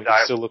pretty sure he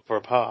could still look for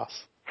a pass.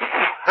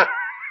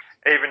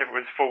 Even if it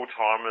was full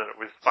time and it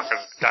was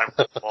fucking game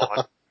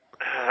line.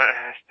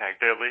 Hashtag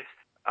their list.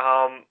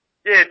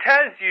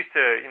 Taz used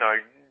to,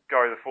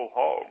 go the full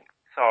hog.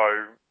 So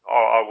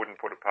I wouldn't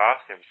put it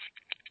past him.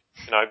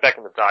 Back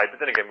in the day. But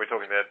then again, we're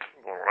talking about,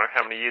 I don't know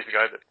how many years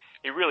ago, but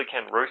he really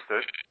can roost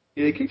it.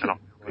 Yeah, he kicked it.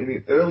 In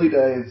the early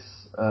days,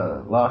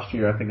 last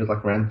year, I think it was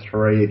round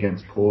 3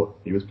 against Port.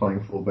 He was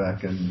playing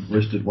fullback and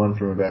roosted one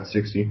from about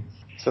 60.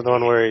 So the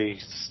one where he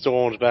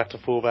stormed back to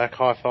fullback,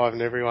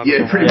 high-fiving everyone?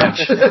 Yeah, pretty much.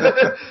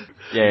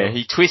 Yeah,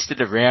 he twisted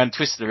around,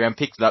 picked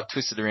it up,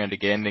 twisted around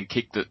again, and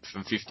kicked it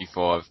from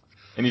 55.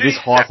 And he just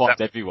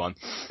high-fived everyone.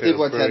 Did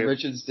what Ted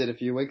Richards did a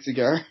few weeks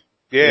ago.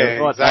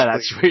 Yeah,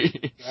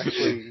 exactly.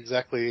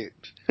 Exactly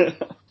it.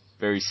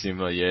 Very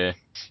similar, yeah.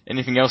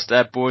 Anything else to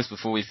add, boys,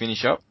 before we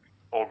finish up?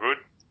 All good.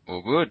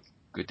 All good.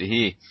 Good to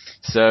hear.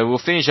 So we'll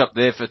finish up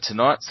there for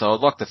tonight. So I'd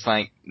like to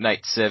thank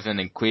Nate Seven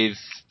and Quiv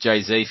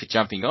Jay-Z for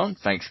jumping on.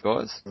 Thanks,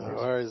 guys. No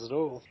worries at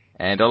all.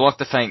 And I'd like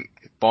to thank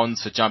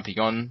Bonz for jumping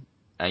on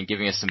and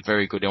giving us some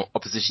very good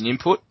opposition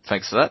input.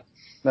 Thanks for that.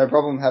 No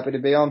problem. Happy to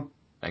be on.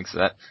 Thanks for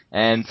that.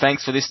 And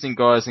thanks for listening,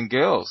 guys and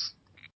girls.